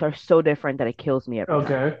both are so different that it kills me every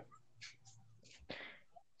time. Okay.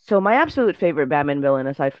 So my absolute favorite Batman villain,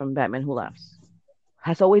 aside from Batman Who Laughs,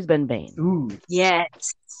 has always been Bane. Ooh.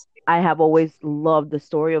 Yes. I have always loved the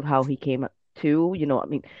story of how he came to. I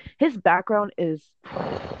mean, his background is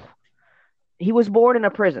he was born in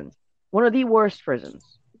a prison, one of the worst prisons.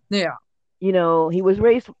 Yeah. He was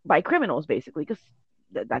raised by criminals basically because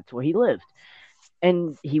that's where he lived,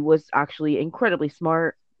 and he was actually incredibly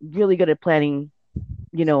smart, really good at planning,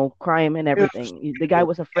 crime and everything. The guy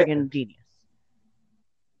was a friggin' genius,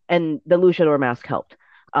 and the luchador mask helped.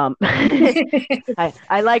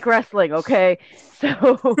 I like wrestling, okay?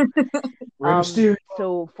 So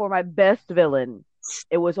for my best villain,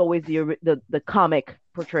 it was always the comic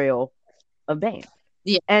portrayal of Bane.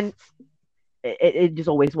 Yeah. And it just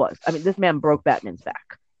always was. I mean, this man broke Batman's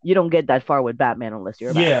back. You don't get that far with Batman unless you're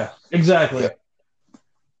a Batman. Yeah, exactly.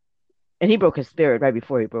 And he broke his spirit right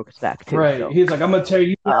before he broke his back, too. Right. So. He's like, I'm going to tear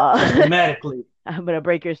you down systematically. I'm going to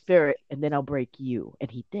break your spirit, and then I'll break you. And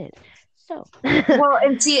he did. So. Well,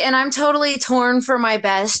 and I'm totally torn for my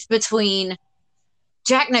best between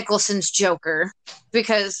Jack Nicholson's Joker,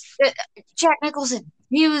 because Jack Nicholson,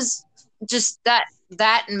 he was just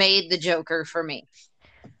that made the Joker for me.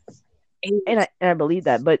 And I believe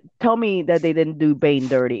that, but tell me that they didn't do Bane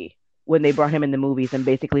dirty when they brought him in the movies and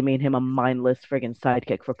basically made him a mindless friggin'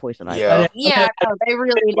 sidekick for Poison Ivy. Yeah, no, they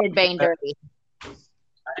really did Bane dirty.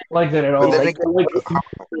 Like that at all.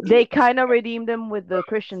 They kind of redeemed him with the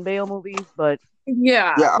Christian Bale movies, but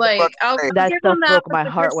that stuff broke my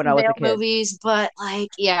heart when I was a kid. Movies, but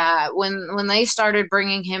when they started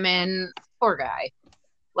bringing him in, poor guy.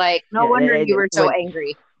 No wonder you were so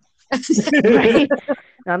angry. Right?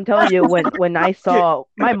 I'm telling you, when I saw,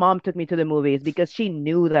 my mom took me to the movies because she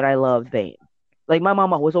knew that I loved Bane. Like, my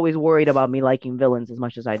mama was always worried about me liking villains as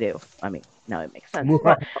much as I do. I mean, now it makes sense.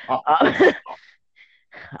 But,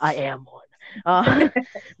 I am one.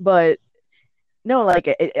 But no,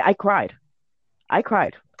 I cried. I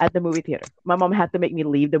cried at the movie theater. My mom had to make me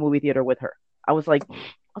leave the movie theater with her. I was a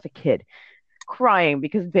kid crying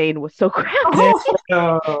because Bane was so crappy.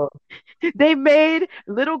 They made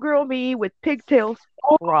little girl me with pigtails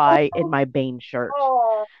cry in my Bane shirt.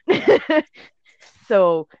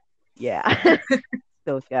 So, yeah,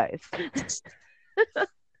 those guys.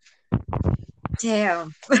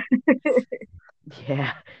 Damn.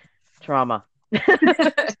 Yeah, trauma.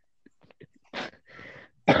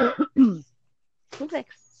 Who's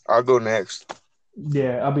next? I'll go next.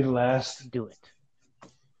 Yeah, I'll be the last. Do it.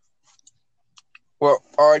 Well,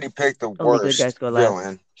 I already picked the worst guys go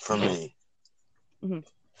villain for me,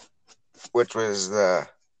 which was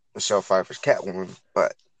Michelle Pfeiffer's Catwoman.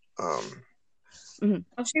 But well,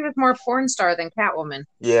 she was more porn star than Catwoman.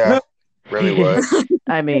 Yeah, really was.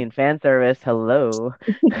 I mean, fan service. Hello.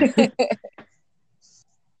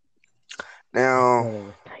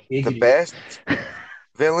 Now, the best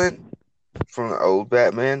villain from the old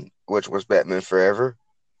Batman, which was Batman Forever,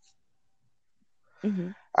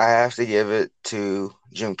 I have to give it to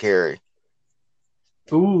Jim Carrey.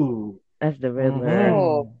 Ooh. That's the Riddler.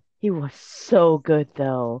 Oh. He was so good,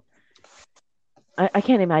 though. I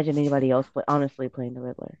can't imagine anybody else honestly playing the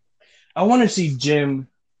Riddler. I want to see Jim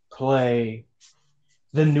play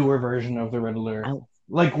the newer version of the Riddler.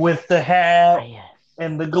 Like with the hat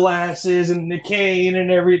and the glasses and the cane and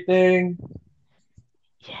everything.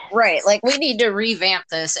 Yes. Right. Like, we need to revamp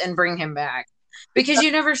this and bring him back. Because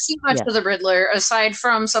you never see much of the Riddler aside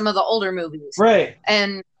from some of the older movies. Right.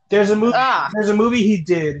 And there's a movie he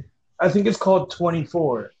did. I think it's called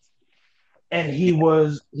 24. And he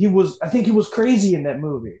was I think he was crazy in that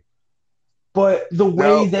movie. But the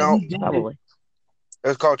way he did it. It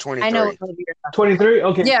was called 23. I know. 23?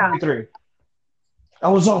 Okay, yeah. 23. I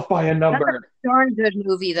was off by a number. That's a darn good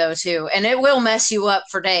movie, though, too. And it will mess you up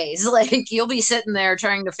for days. Like, you'll be sitting there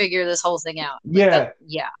trying to figure this whole thing out. Yeah.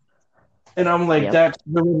 Yeah. And I'm like, that's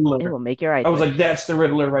the Riddler. It will make your eyes. I was like, that's the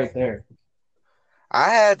Riddler right there. I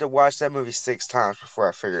had to watch that movie 6 times before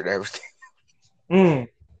I figured everything.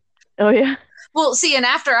 Oh, yeah? Well, see, and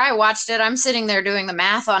after I watched it, I'm sitting there doing the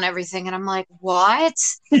math on everything, and I'm like, what?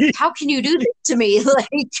 How can you do this to me? Like,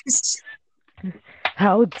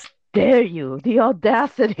 how dare you? The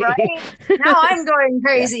audacity. Right? Now I'm going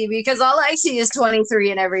crazy because all I see is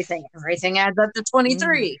 23 and everything. Everything adds up to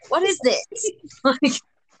 23. What is this? Like,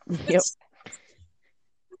 yep.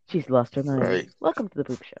 She's lost her mind. Right. Welcome to the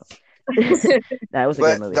Poop Show. That was a good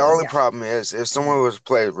But movie. the Though. only problem is if someone was to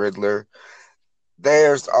play Riddler,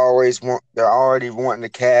 they're already wanting to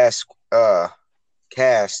cast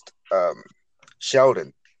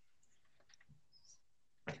Sheldon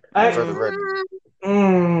for the Riddler.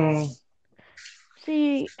 Mm,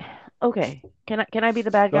 See, okay. Can I be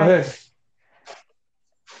the bad go guy? ahead.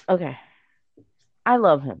 Okay. I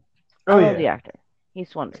love him. Oh I love the yeah. actor.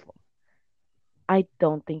 He's wonderful. I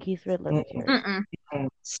don't think he's Riddler, Mm-mm. Carrey. Mm-mm.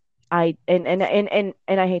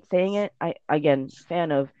 And I hate saying it. I again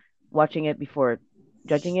fan of watching it before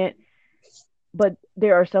judging it. But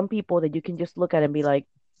there are some people that you can just look at and be like,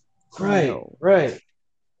 Right. no, Right.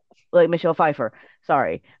 like Michelle Pfeiffer.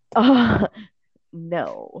 Sorry,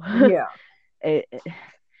 no. Yeah. It-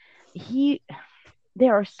 he.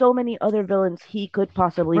 There are so many other villains he could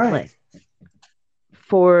possibly Right. play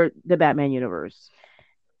for the Batman universe.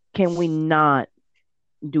 Can we not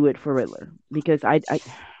do it for Riddler? Because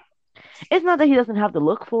it's not that he doesn't have the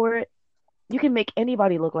look for it. You can make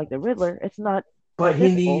anybody look like the Riddler. It's not But he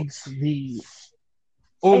difficult. needs the It's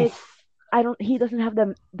oomph. I don't. He doesn't have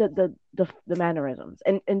the mannerisms.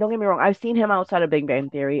 And don't get me wrong. I've seen him outside of Big Bang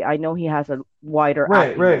Theory. I know he has a wider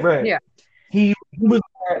Right. acting Right. range. Right. Yeah. He was.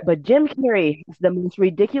 But Jim Carrey has the most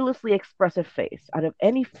ridiculously expressive face out of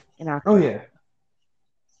any fucking actor. Oh yeah.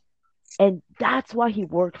 And that's why he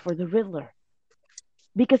worked for the Riddler.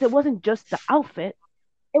 Because it wasn't just the outfit,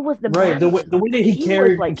 it was the Right. The way mannerisms. that he was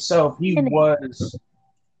carried like, himself, he and was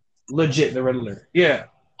legit the Riddler. Yeah.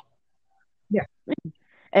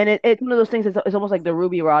 it's one of those things. It's almost like the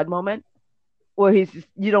Ruby Rod moment, where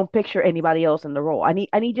you don't picture anybody else in the role. I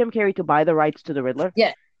need Jim Carrey to buy the rights to the Riddler,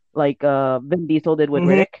 Yeah. like Vin Diesel did with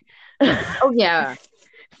Mhm. Riddick, Oh yeah.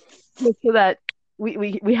 so that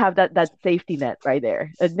we have that safety net right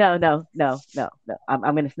there. No. I'm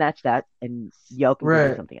gonna snatch that, and y'all can give me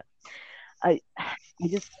Right. something else. I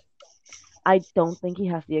just I don't think he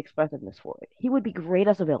has the expressiveness for it. He would be great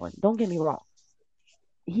as a villain. Don't get me wrong.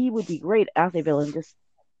 He would be great as a villain, just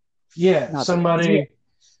Yeah. not the Riddler. Somebody.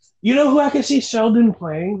 You know who I can see Sheldon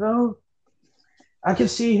playing though? I can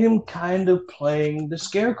see him kind of playing the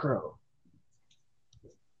Scarecrow.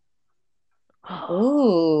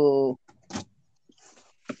 Ooh,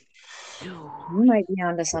 Dude. you might be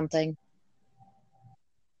onto something.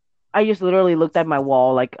 I just literally looked at my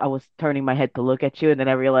wall like I was turning my head to look at you, and then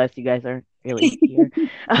I realized you guys aren't really here.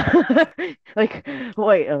 Like,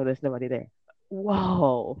 wait, oh, there's nobody there.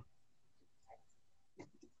 Whoa.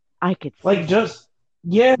 I could see Like just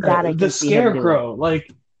yeah, that. I the can see him doing. Scarecrow. Like,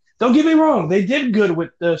 don't get me wrong, they did good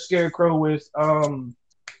with the Scarecrow with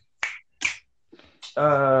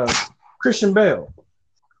Christian Bale.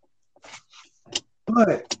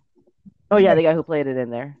 But Oh yeah, the guy who played it in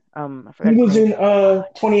there. I forgot he his was name. in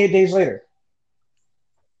 28 Days Later.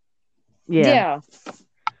 Yeah.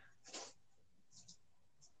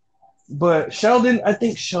 But Sheldon, I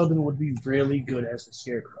think Sheldon would be really good as the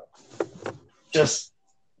Scarecrow. Just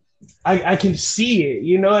I can see it,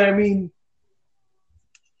 you know what I mean?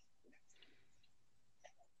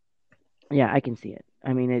 Yeah, I can see it.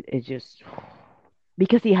 I mean, it just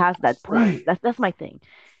because he has that pull. Right. That's my thing.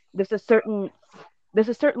 There's a certain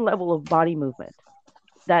level of body movement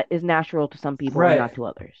that is natural to some people and Right. not to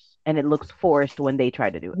others, and it looks forced when they try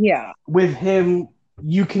to do it. Yeah. With him,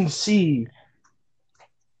 you can see.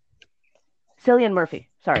 Cillian Murphy,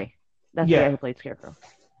 sorry, that's the Yeah. guy who played Scarecrow.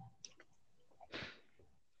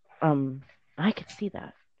 I could see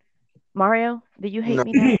that. Mario, did you hate No.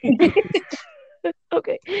 me now?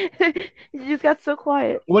 Okay, you just got so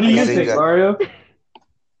quiet. What do I you can see think, that. Mario?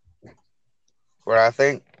 What I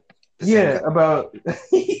think? Yeah, about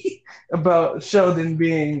about Sheldon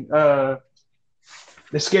being the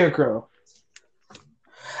Scarecrow.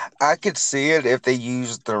 I could see it if they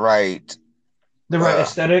used the right, The right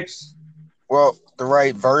aesthetics. the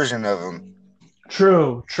right version of him.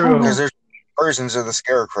 True. Because there's versions of the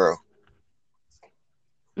Scarecrow.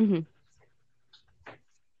 hmm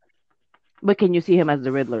But can you see him as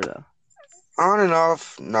the Riddler though? On and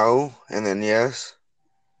off, no, and then yes.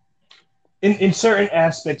 In certain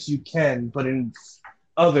aspects you can, but in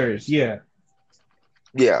others, yeah.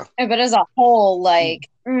 Yeah. But as a whole, like,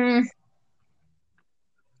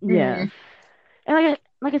 Yeah, and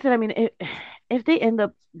like I said, I mean, if they end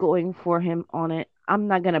up going for him on it, I'm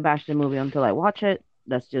not gonna bash the movie until I watch it.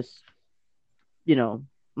 That's just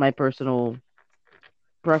my personal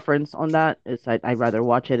preference on that. Is I'd rather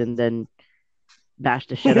watch it and then bash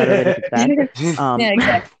the shit out of it if it's bad. yeah,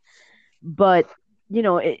 exactly. But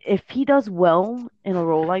if he does well in a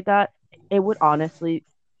role like that, it would honestly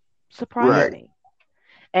surprise Right. me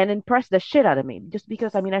and impressed the shit out of me. Just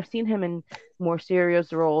because I mean I've seen him in more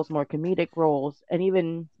serious roles, more comedic roles, and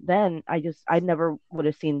even then I never would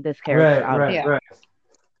have seen this character Right, out of right, him. Yeah. right.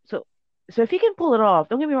 So if he can pull it off,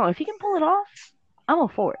 don't get me wrong, if he can pull it off, I'm all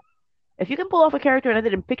for it. If you can pull off a character and I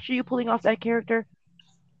didn't picture you pulling off that character,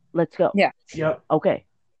 let's go. Yeah. Yep. Okay.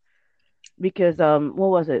 Because what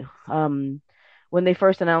was it? When they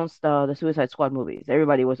first announced the Suicide Squad movies,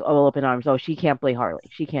 everybody was all up in arms. Oh, she can't play Harley.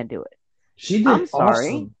 She can't do it. She I'm did sorry.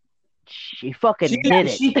 awesome. She fucking She did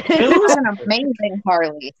she it. killed She's an amazing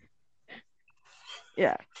Harley.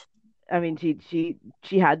 Yeah. I mean, she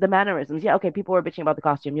had the mannerisms. Yeah, okay, people were bitching about the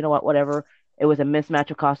costume. You know what? Whatever. It was a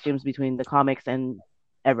mismatch of costumes between the comics and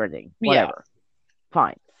everything. Yeah. Whatever.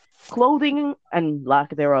 Fine. Clothing and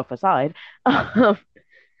lack thereof aside, it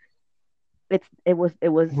was the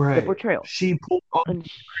right. portrayal. She pulled off. And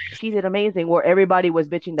she did amazing. Where everybody was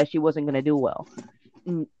bitching that she wasn't gonna do well.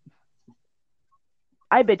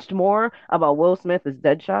 I bitched more about Will Smith as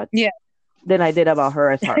Deadshot than I did about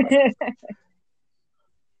her as Harley.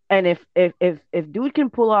 And if dude can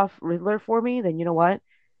pull off Riddler for me, then you know what?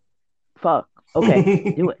 Fuck.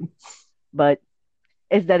 Okay, do it. But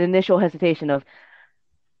it's that initial hesitation of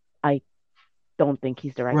I don't think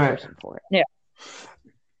he's the right person for it. Yeah.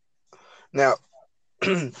 Now,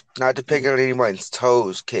 not to pick on anyone's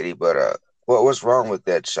toes, Kitty, but what was wrong with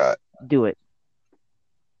Deadshot Do it.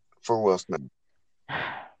 for Will Smith?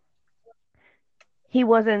 He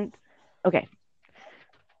wasn't okay.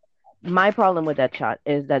 My problem with Deadshot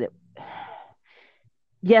is that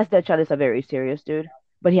yes, Deadshot is a very serious dude,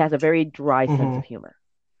 but he has a very dry sense of humor.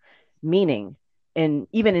 Meaning,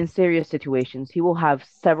 even in serious situations, he will have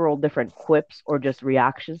several different quips or just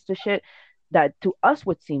reactions to shit that to us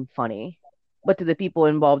would seem funny, but to the people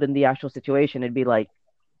involved in the actual situation, it'd be like,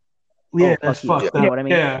 yeah, oh, that's fuck you. fucked You know up. what I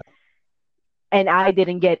mean? Yeah. And I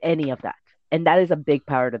didn't get any of that. And that is a big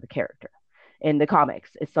part of the character. In the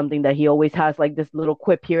comics, it's something that he always has like this little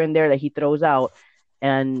quip here and there that he throws out,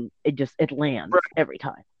 and it lands every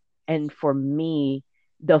time. And for me,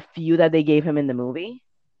 the few that they gave him in the movie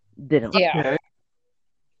didn't. Yeah.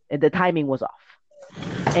 The timing was off.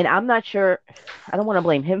 And I'm not sure, I don't want to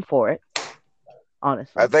blame him for it,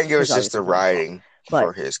 honestly. I think it was because just the obviously it's his fault. writing But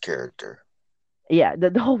for his character. yeah,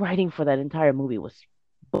 the whole writing for that entire movie was.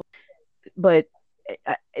 But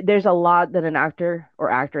there's a lot that an actor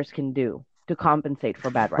or actress can do to compensate for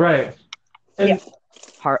bad writing. Right.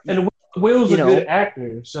 And Will's a good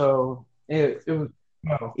actor, so it was.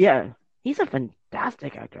 No. Yeah, he's a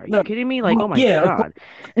fantastic actor. Are you kidding me? Like, oh my god.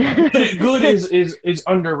 Good is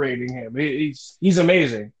underrating him. He's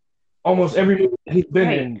amazing. Almost every movie he's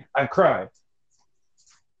been in, I cried.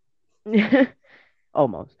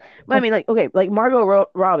 Almost. But I mean, like, okay, like Margot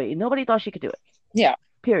Robbie, nobody thought she could do it. Yeah.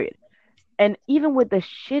 Period. And even with the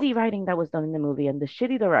shitty writing that was done in the movie and the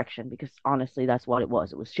shitty direction, because honestly, that's what it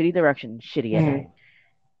was. It was shitty direction, shitty editing.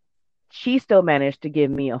 She still managed to give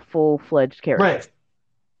me a full-fledged character. Right.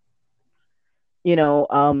 You know,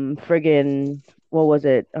 friggin', what was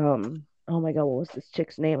it? Oh my god, what was this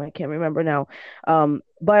chick's name? I can't remember now.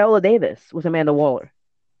 Viola Davis was Amanda Waller.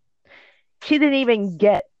 She didn't even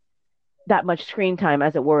get that much screen time,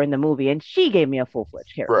 as it were, in the movie, and she gave me a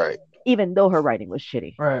full-fledged character. Right. Even though her writing was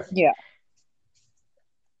shitty. Right. Yeah.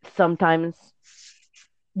 Sometimes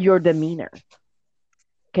your demeanor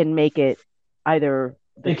can make it either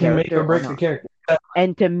the it can make or break or the character.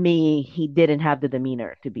 And to me, he didn't have the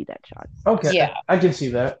demeanor to be Deadshot. Okay. Yeah. I can see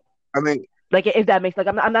that. I mean, like, if that makes, like,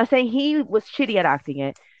 I'm not saying he was shitty at acting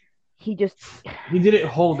it. He didn't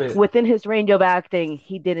hold it within his range of acting.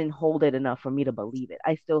 He didn't hold it enough for me to believe it.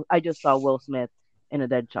 I just saw Will Smith in a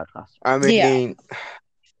Deadshot costume. I mean,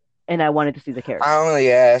 and I wanted to see the character. I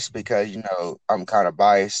only asked because I'm kind of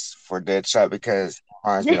biased for Deadshot because it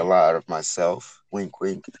reminds me a lot of myself. Wink,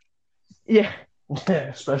 wink. Yeah.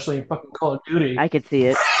 Especially in fucking Call of Duty. I could see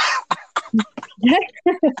it.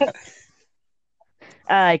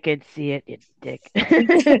 I could see it, you dick.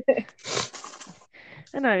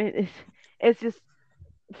 I know, it's just,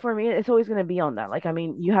 for me, it's always going to be on that. Like, I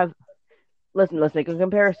mean, let's make a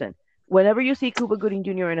comparison. Whenever you see Cuba Gooding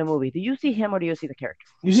Jr. in a movie, do you see him or do you see the character?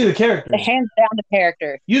 You see the character. Hands down the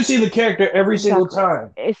character. You see the character every single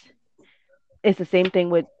time. It's the same thing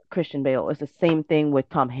with Christian Bale. It's the same thing with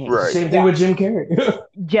Tom Hanks. Right. Same thing with Jim Carrey.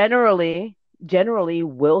 Generally,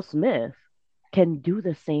 Will Smith can do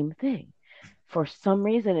the same thing. For some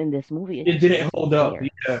reason in this movie, it didn't hold up.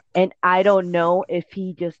 Yeah. And I don't know if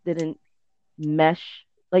he just didn't mesh.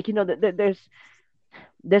 Like,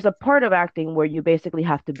 there's a part of acting where you basically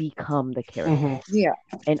have to become the character. Mm-hmm. Yeah.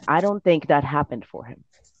 And I don't think that happened for him.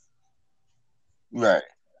 Right.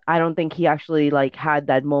 I don't think he actually, like, had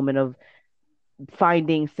that moment of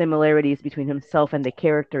finding similarities between himself and the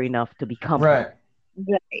character enough to become Right. him.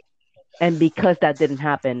 Right. And because that didn't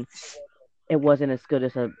happen, it wasn't as good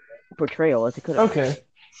as a portrayal as it could have been. Okay.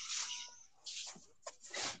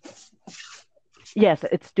 Yes,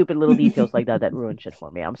 it's stupid little details like that that ruin shit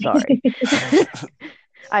for me. I'm sorry.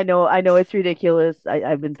 I know it's ridiculous.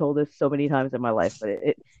 I've been told this so many times in my life, but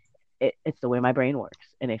it's the way my brain works.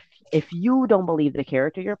 And if you don't believe the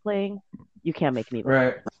character you're playing, you can't make me believe.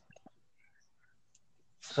 Right.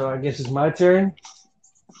 So I guess it's my turn.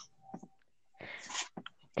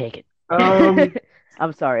 Take it. Um,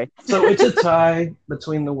 I'm sorry. so it's a tie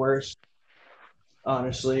between the worst.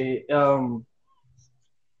 Honestly,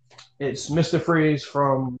 it's Mr. Freeze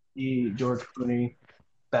from the George Clooney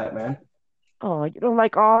Batman. Oh, you don't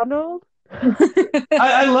like Arnold?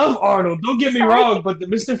 I love Arnold. Don't get me wrong, but the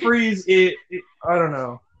Mr. Freeze, I don't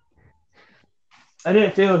know. I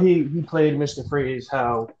didn't feel he played Mr. Freeze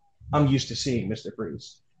how I'm used to seeing Mr.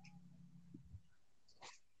 Freeze.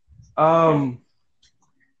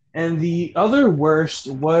 And the other worst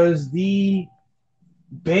was the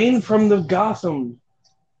Bane from the Gotham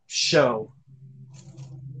show.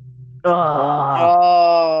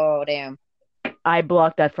 Oh, damn. I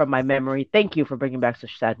blocked that from my memory. Thank you for bringing back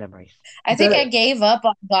such sad memories. I think I gave up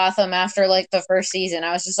on Gotham after like the first season.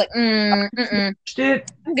 I was just like, I'm good.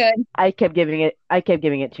 I kept giving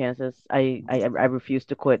it chances. I refused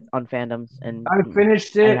to quit on fandoms, and I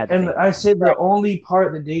finished it, and I said the only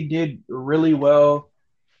part that they did really well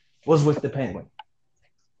was with the Penguin.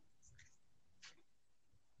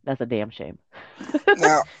 That's a damn shame.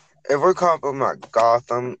 Now, if we're talking about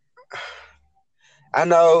Gotham, I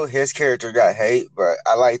know his character got hate, but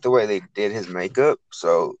I like the way they did his makeup,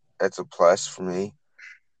 so that's a plus for me.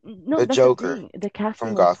 No, the that's Joker the thing. The casting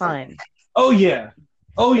from was Gotham. fine. Oh yeah.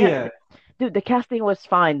 Dude, the casting was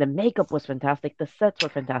fine. The makeup was fantastic. The sets were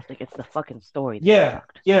fantastic. It's the fucking story. Yeah.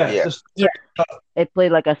 It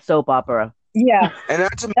played like a soap opera. Yeah. And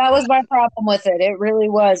that was my problem with it. It really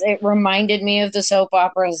was. It reminded me of the soap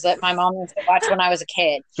operas that my mom used to watch when I was a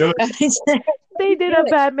kid. They did a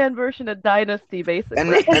Batman version of Dynasty, basically. And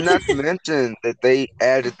not to mention that they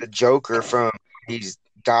added the Joker from he's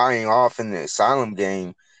dying off in the Asylum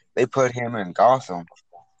game. They put him in Gotham.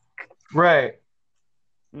 Right.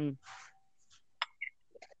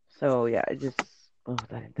 So yeah, it just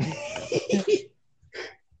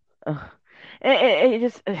it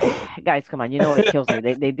just guys, come on, you know it kills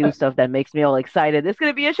me. They do stuff that makes me all excited. There's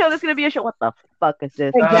gonna be a show. What the fuck is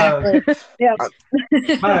this? Exactly. Yeah.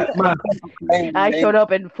 I showed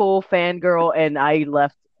up in full fangirl and I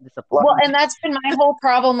left disappointed. Well, and that's been my whole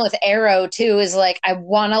problem with Arrow too. Is like I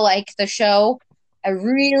want to like the show. I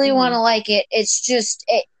really want to like it. It's just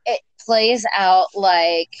it plays out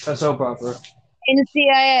like a soap opera. In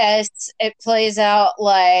CIS, it plays out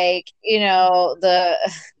like,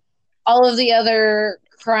 all of the other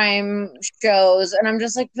crime shows, and I'm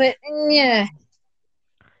just like, but yeah.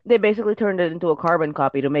 They basically turned it into a carbon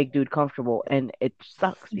copy to make dude comfortable, and it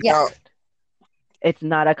sucks. Yeah. It's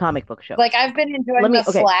not a comic book show. Like, I've been enjoying The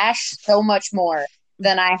Flash so much more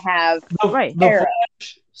than I have Arrow.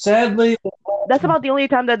 Flash, sadly, that's about the only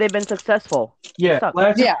time that they've been successful. Yeah,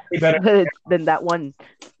 Flash is better than that one.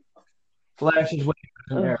 Flash is way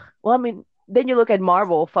better than Arrow. Well, I mean, then you look at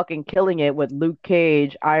Marvel fucking killing it with Luke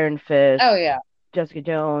Cage, Iron Fist. Oh yeah. Jessica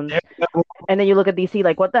Jones. And then you look at DC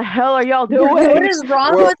like, what the hell are y'all doing? What is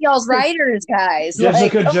wrong with y'all's writers, guys?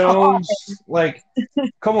 Jessica Jones,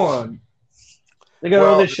 come on. They got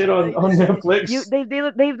all this shit on Netflix.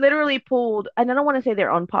 They've literally pulled, and I don't want to say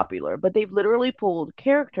they're unpopular, but they've literally pulled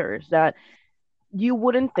characters that you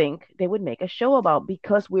wouldn't think they would make a show about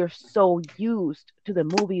because we're so used to the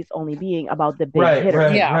movies only being about the big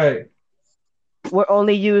hitters. Right. We're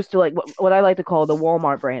only used to what I like to call the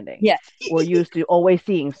Walmart branding. Yeah. We're used to always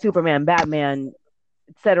seeing Superman, Batman,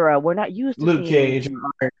 etc. We're not used to Luke Cage,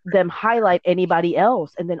 them highlight anybody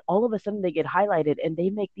else, and then all of a sudden they get highlighted and they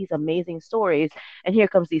make these amazing stories. And here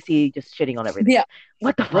comes DC just shitting on everything. Yeah.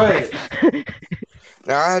 What the fuck? Right.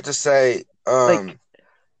 Now I have to say, the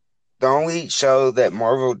only show that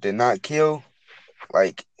Marvel did not kill,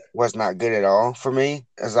 was not good at all for me,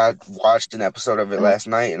 as I watched an episode of it last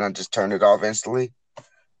night and I just turned it off instantly,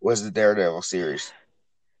 was the Daredevil series.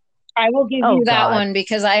 I will give you that one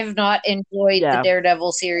because I've not enjoyed the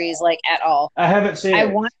Daredevil series at all. I haven't seen it. I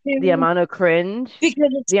want to. The amount of cringe.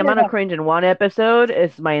 The amount of cringe in one episode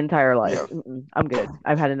is my entire life. Yeah. I'm good.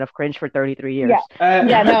 I've had enough cringe for 33 years.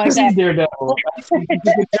 Yeah. No, exactly. Daredevil.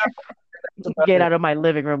 Get out of my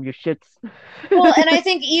living room, you shits. Well, and I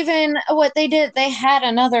think even what they did, they had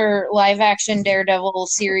another live action Daredevil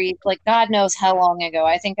series, God knows how long ago.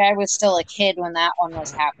 I think I was still a kid when that one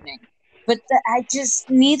was happening. but I just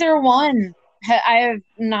neither one. I have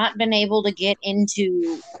not been able to get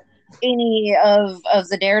into any of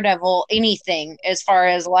the Daredevil anything as far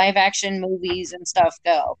as live action movies and stuff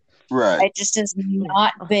go. Right. It just has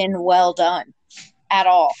not been well done at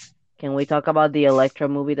all. Can we talk about the Elektra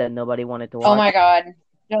movie that nobody wanted to watch? Oh my god!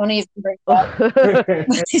 Don't even bring that.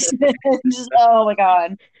 Oh my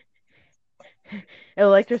god!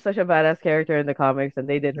 Elektra's such a badass character in the comics, and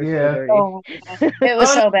they did her so dirty. Oh, it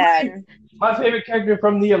was so bad. My favorite character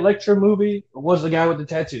from the Elektra movie was the guy with the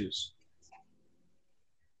tattoos.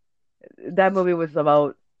 That movie was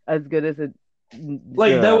about as good as it.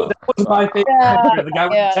 Like that was my favorite character, the guy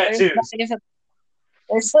with the tattoos.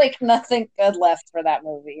 There's like nothing good left for that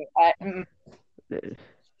movie. And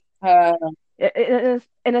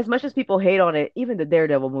as much as people hate on it, even the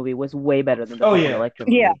Daredevil movie was way better than the Elektra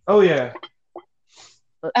movie. Yeah. Oh yeah.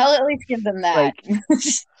 I'll at least give them that.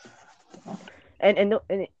 And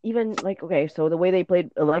even like, okay, so the way they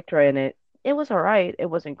played Elektra in it, it was all right. It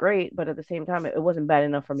wasn't great, but at the same time, it wasn't bad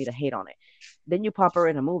enough for me to hate on it. Then you pop her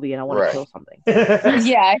in a movie, and I want to kill something.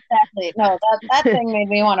 Yeah, exactly. No, that thing made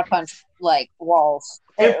me want to punch like walls.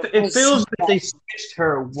 It feels like they switched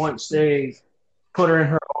her once they put her in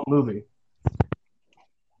her own movie.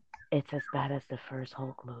 It's as bad as the first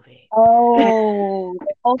Hulk movie. Oh,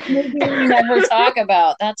 the Hulk movie we never talk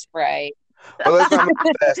about. That's right. Well, that's not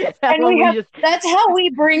my best. And that's how we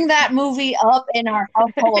bring that movie up in our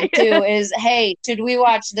household too. Is hey, should we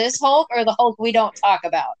watch this Hulk or the Hulk we don't talk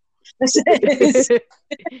about? The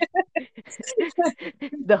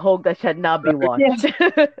Hulk that should not be watched.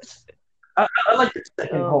 Yeah. I like the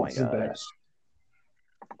second Hulk the best.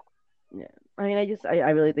 Yeah, I mean, I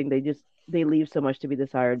really think they leave so much to be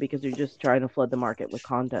desired because they're just trying to flood the market with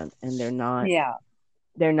content, and they're not. Yeah.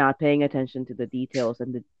 They're not paying attention to the details,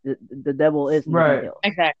 and the devil is in the details.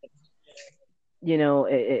 Exactly. You know,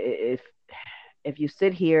 if you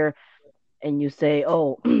sit here and you say,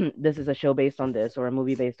 "Oh, this is a show based on this or a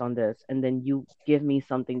movie based on this," and then you give me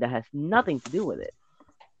something that has nothing to do with it,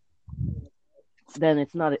 then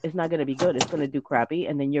it's not going to be good. It's going to do crappy,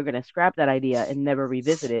 and then you're going to scrap that idea and never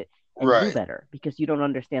revisit it and do better because you don't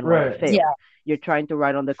understand why it failed. Yeah. You're trying to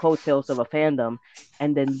ride on the coattails of a fandom,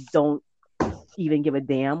 and then don't even give a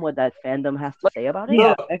damn what that fandom has to say about it,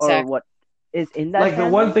 or what is in that. Like fandom. The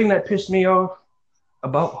one thing that pissed me off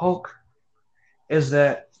about Hulk is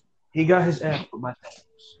that he got his ass put by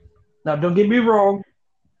Thanos. Now, don't get me wrong,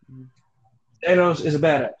 Thanos is a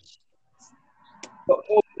badass, but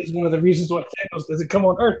Hulk is one of the reasons why Thanos doesn't come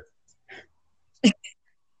on Earth.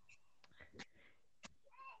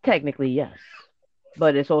 Technically, yes,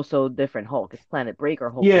 but it's also different Hulk. It's Planet Breaker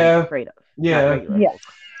Hulk. Yeah, I'm afraid of. Yeah. Hulk.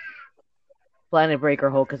 Planet Breaker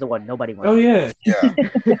Hulk is the one nobody wants. Oh yeah.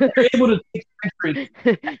 They're able to take Sentry.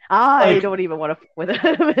 I don't even want to with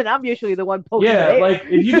him, and I'm usually the one poking. Yeah, like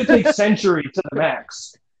if you could take Sentry to the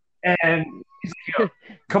max, and he's like,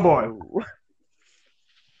 come on.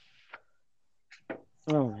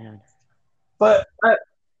 Oh man. But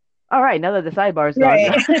all right, now that the sidebar's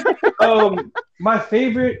gone. My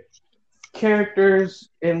favorite characters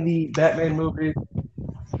in the Batman movie,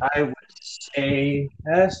 I would say,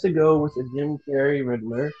 has to go with the Jim Carrey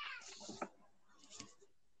Riddler.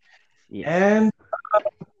 Yeah. And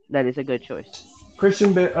that is a good choice.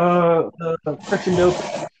 Christian Bale.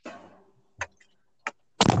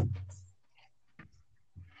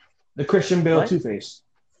 The Christian Bale Two-Face.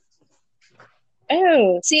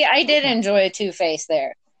 Oh, see, I did enjoy Two-Face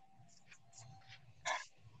there.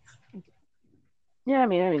 Yeah, I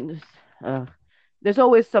mean, there's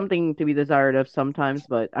always something to be desired of sometimes,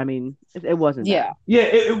 but I mean, it wasn't. Yeah. Yeah,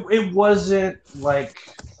 it wasn't like,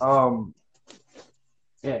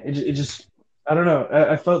 it just, I don't know.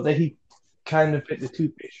 I felt that he kind of fit the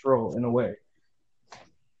Two-Face role in a way.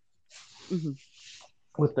 Mm-hmm.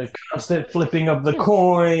 With the constant flipping of the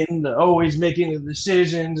coin, the always making the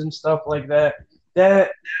decisions and stuff like that.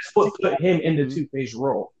 That's what put him in the Two-Face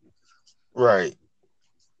role. Right.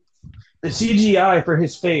 The CGI for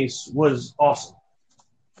his face was awesome.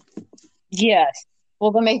 Yes.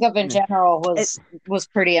 Well, the makeup in general was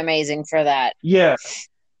pretty amazing for that. Yeah.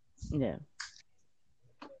 Yeah.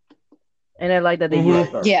 And I like that they use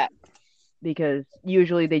both. Yeah. Because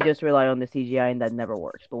usually they just rely on the CGI and that never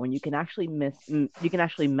works. But when you can actually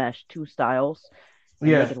mesh two styles,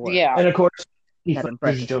 make it work. Yeah. And of course, Heath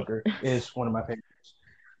Ledger's Joker is one of my favorites.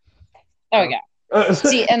 Oh yeah.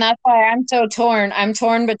 See, and that's why I'm so torn. I'm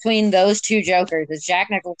torn between those two Jokers, it's Jack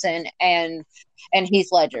Nicholson and Heath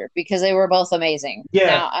Ledger, because they were both amazing.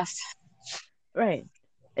 Yeah. Right.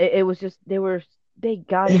 It was just they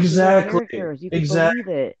got exactly characters. You could believe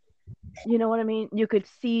it. You know what I mean? You could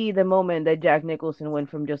see the moment that Jack Nicholson went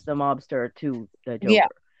from just a mobster to the Yeah.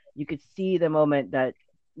 Joker. You could see the moment the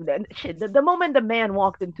moment the man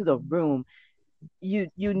walked into the room, you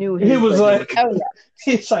knew He his was legend like, was Oh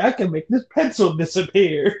yeah. he's like, I can make this pencil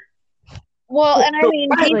disappear. Well, and I mean,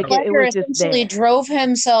 Heath like it Ledger was just essentially there. drove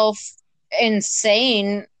himself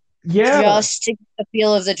insane Yeah, just to get the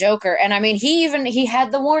feel of the Joker. And I mean, he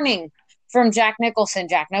had the warning from Jack Nicholson.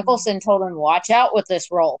 Jack Nicholson told him, "Watch out with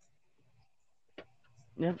this role."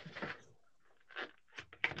 Yep.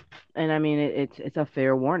 And I mean, it's a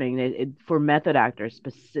fair warning for method actors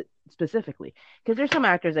specifically, because there's some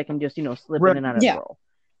actors that can just slip in right. and out of the Yeah. role.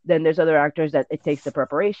 Then there's other actors that it takes the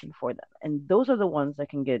preparation for them, and those are the ones that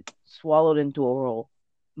can get swallowed into a role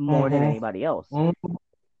more than Mhm. anybody else. Mhm.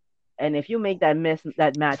 And if you make that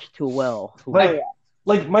match too well,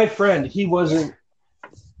 Like my friend, he wasn't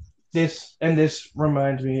this, and this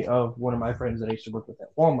reminds me of one of my friends that I used to work with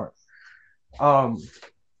at Walmart.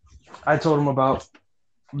 I told him about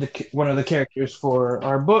one of the characters for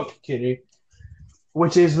our book, Kitty,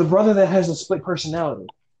 which is the brother that has a split personality.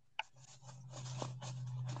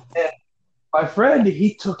 And my friend,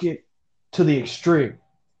 he took it to the extreme.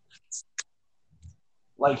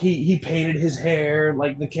 Like he painted his hair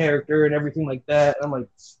like the character and everything like that. And I'm like,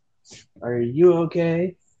 are you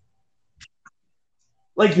okay?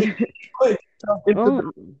 Like he put himself into the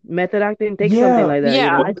well, method acting takes something like that,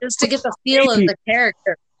 Yeah, just to get the feel of the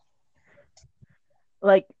character.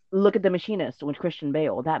 Like, look at The Machinist with Christian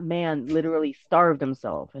Bale. That man literally starved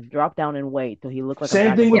himself and dropped down in weight till he looked like a Same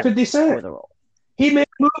bag thing of with chips 50 for Cent. the role. He made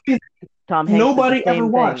a movie Tom Hanks did the nobody ever same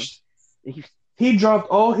thing. watched. He dropped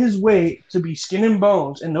all his weight to be skin and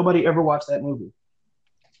bones, and nobody ever watched that movie.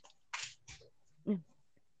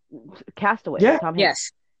 Castaway. Yeah. Tom Hanks.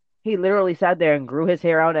 Yes. He literally sat there and grew his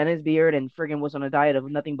hair out and his beard and friggin' was on a diet of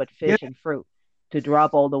nothing but fish and fruit to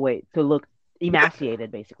drop all the weight, to look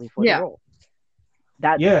emaciated basically for the role.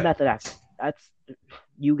 That's method acting. That's,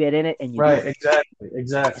 you get in it and you do it.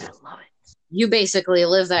 Exactly. I love it. You basically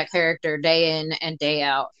live that character day in and day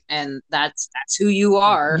out, and that's who you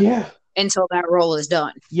are. Yeah. Until that role is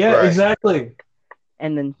done. Yeah, Right. exactly.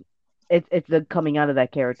 And then it's the coming out of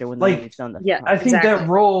that character when the movie's done. I think that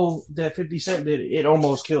role that 50 Cent did, it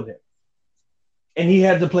almost killed him. And he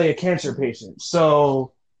had to play a cancer patient.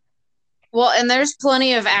 So well, and there's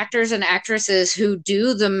plenty of actors and actresses who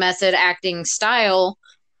do the method acting style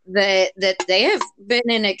that they have been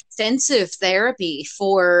in extensive therapy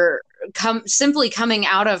for simply coming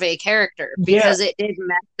out of a character because it did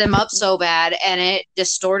mess them up so bad and it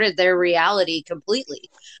distorted their reality completely.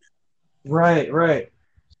 Right.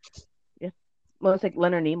 Yeah. Well, it's like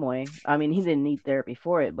Leonard Nimoy. I mean, he didn't need therapy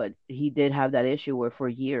for it, but he did have that issue where for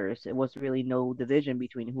years it was really no division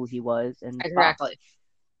between who he was and exactly.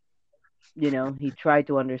 Spock. He tried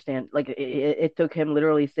to understand. Like it took him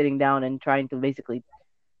literally sitting down and trying to basically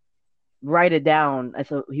write it down as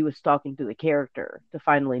so he was talking to the character to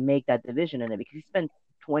finally make that division in it, because he spent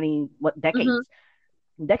 20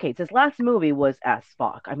 decades. His last movie was as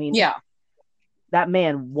Spock. I mean, that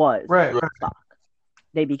man was Spock.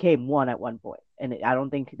 They became one at one point, and I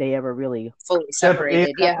don't think they ever really fully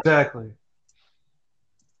separated. Yeah, exactly.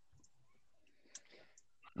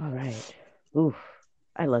 All right. Oof.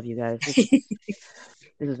 I love you guys. This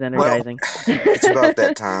is energizing. Well, it's about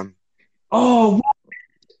that time. Oh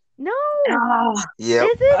no! Yep.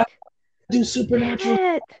 Is it? Do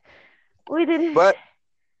Supernatural. We did it. But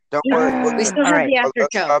don't worry. We still have the after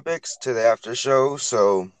show. Topics to the after show.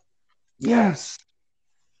 So yes.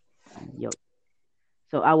 Yep.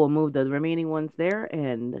 So I will move the remaining ones there,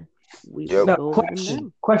 and we will go over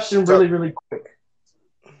them. Question, really quick.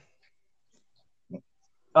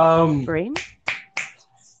 Brain?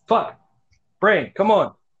 Fuck. Brain, come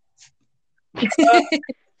on.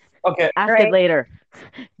 Okay. Ask it later.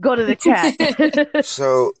 Go to the chat.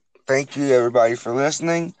 So, thank you everybody for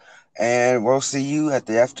listening, and we'll see you at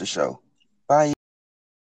the after show. Bye.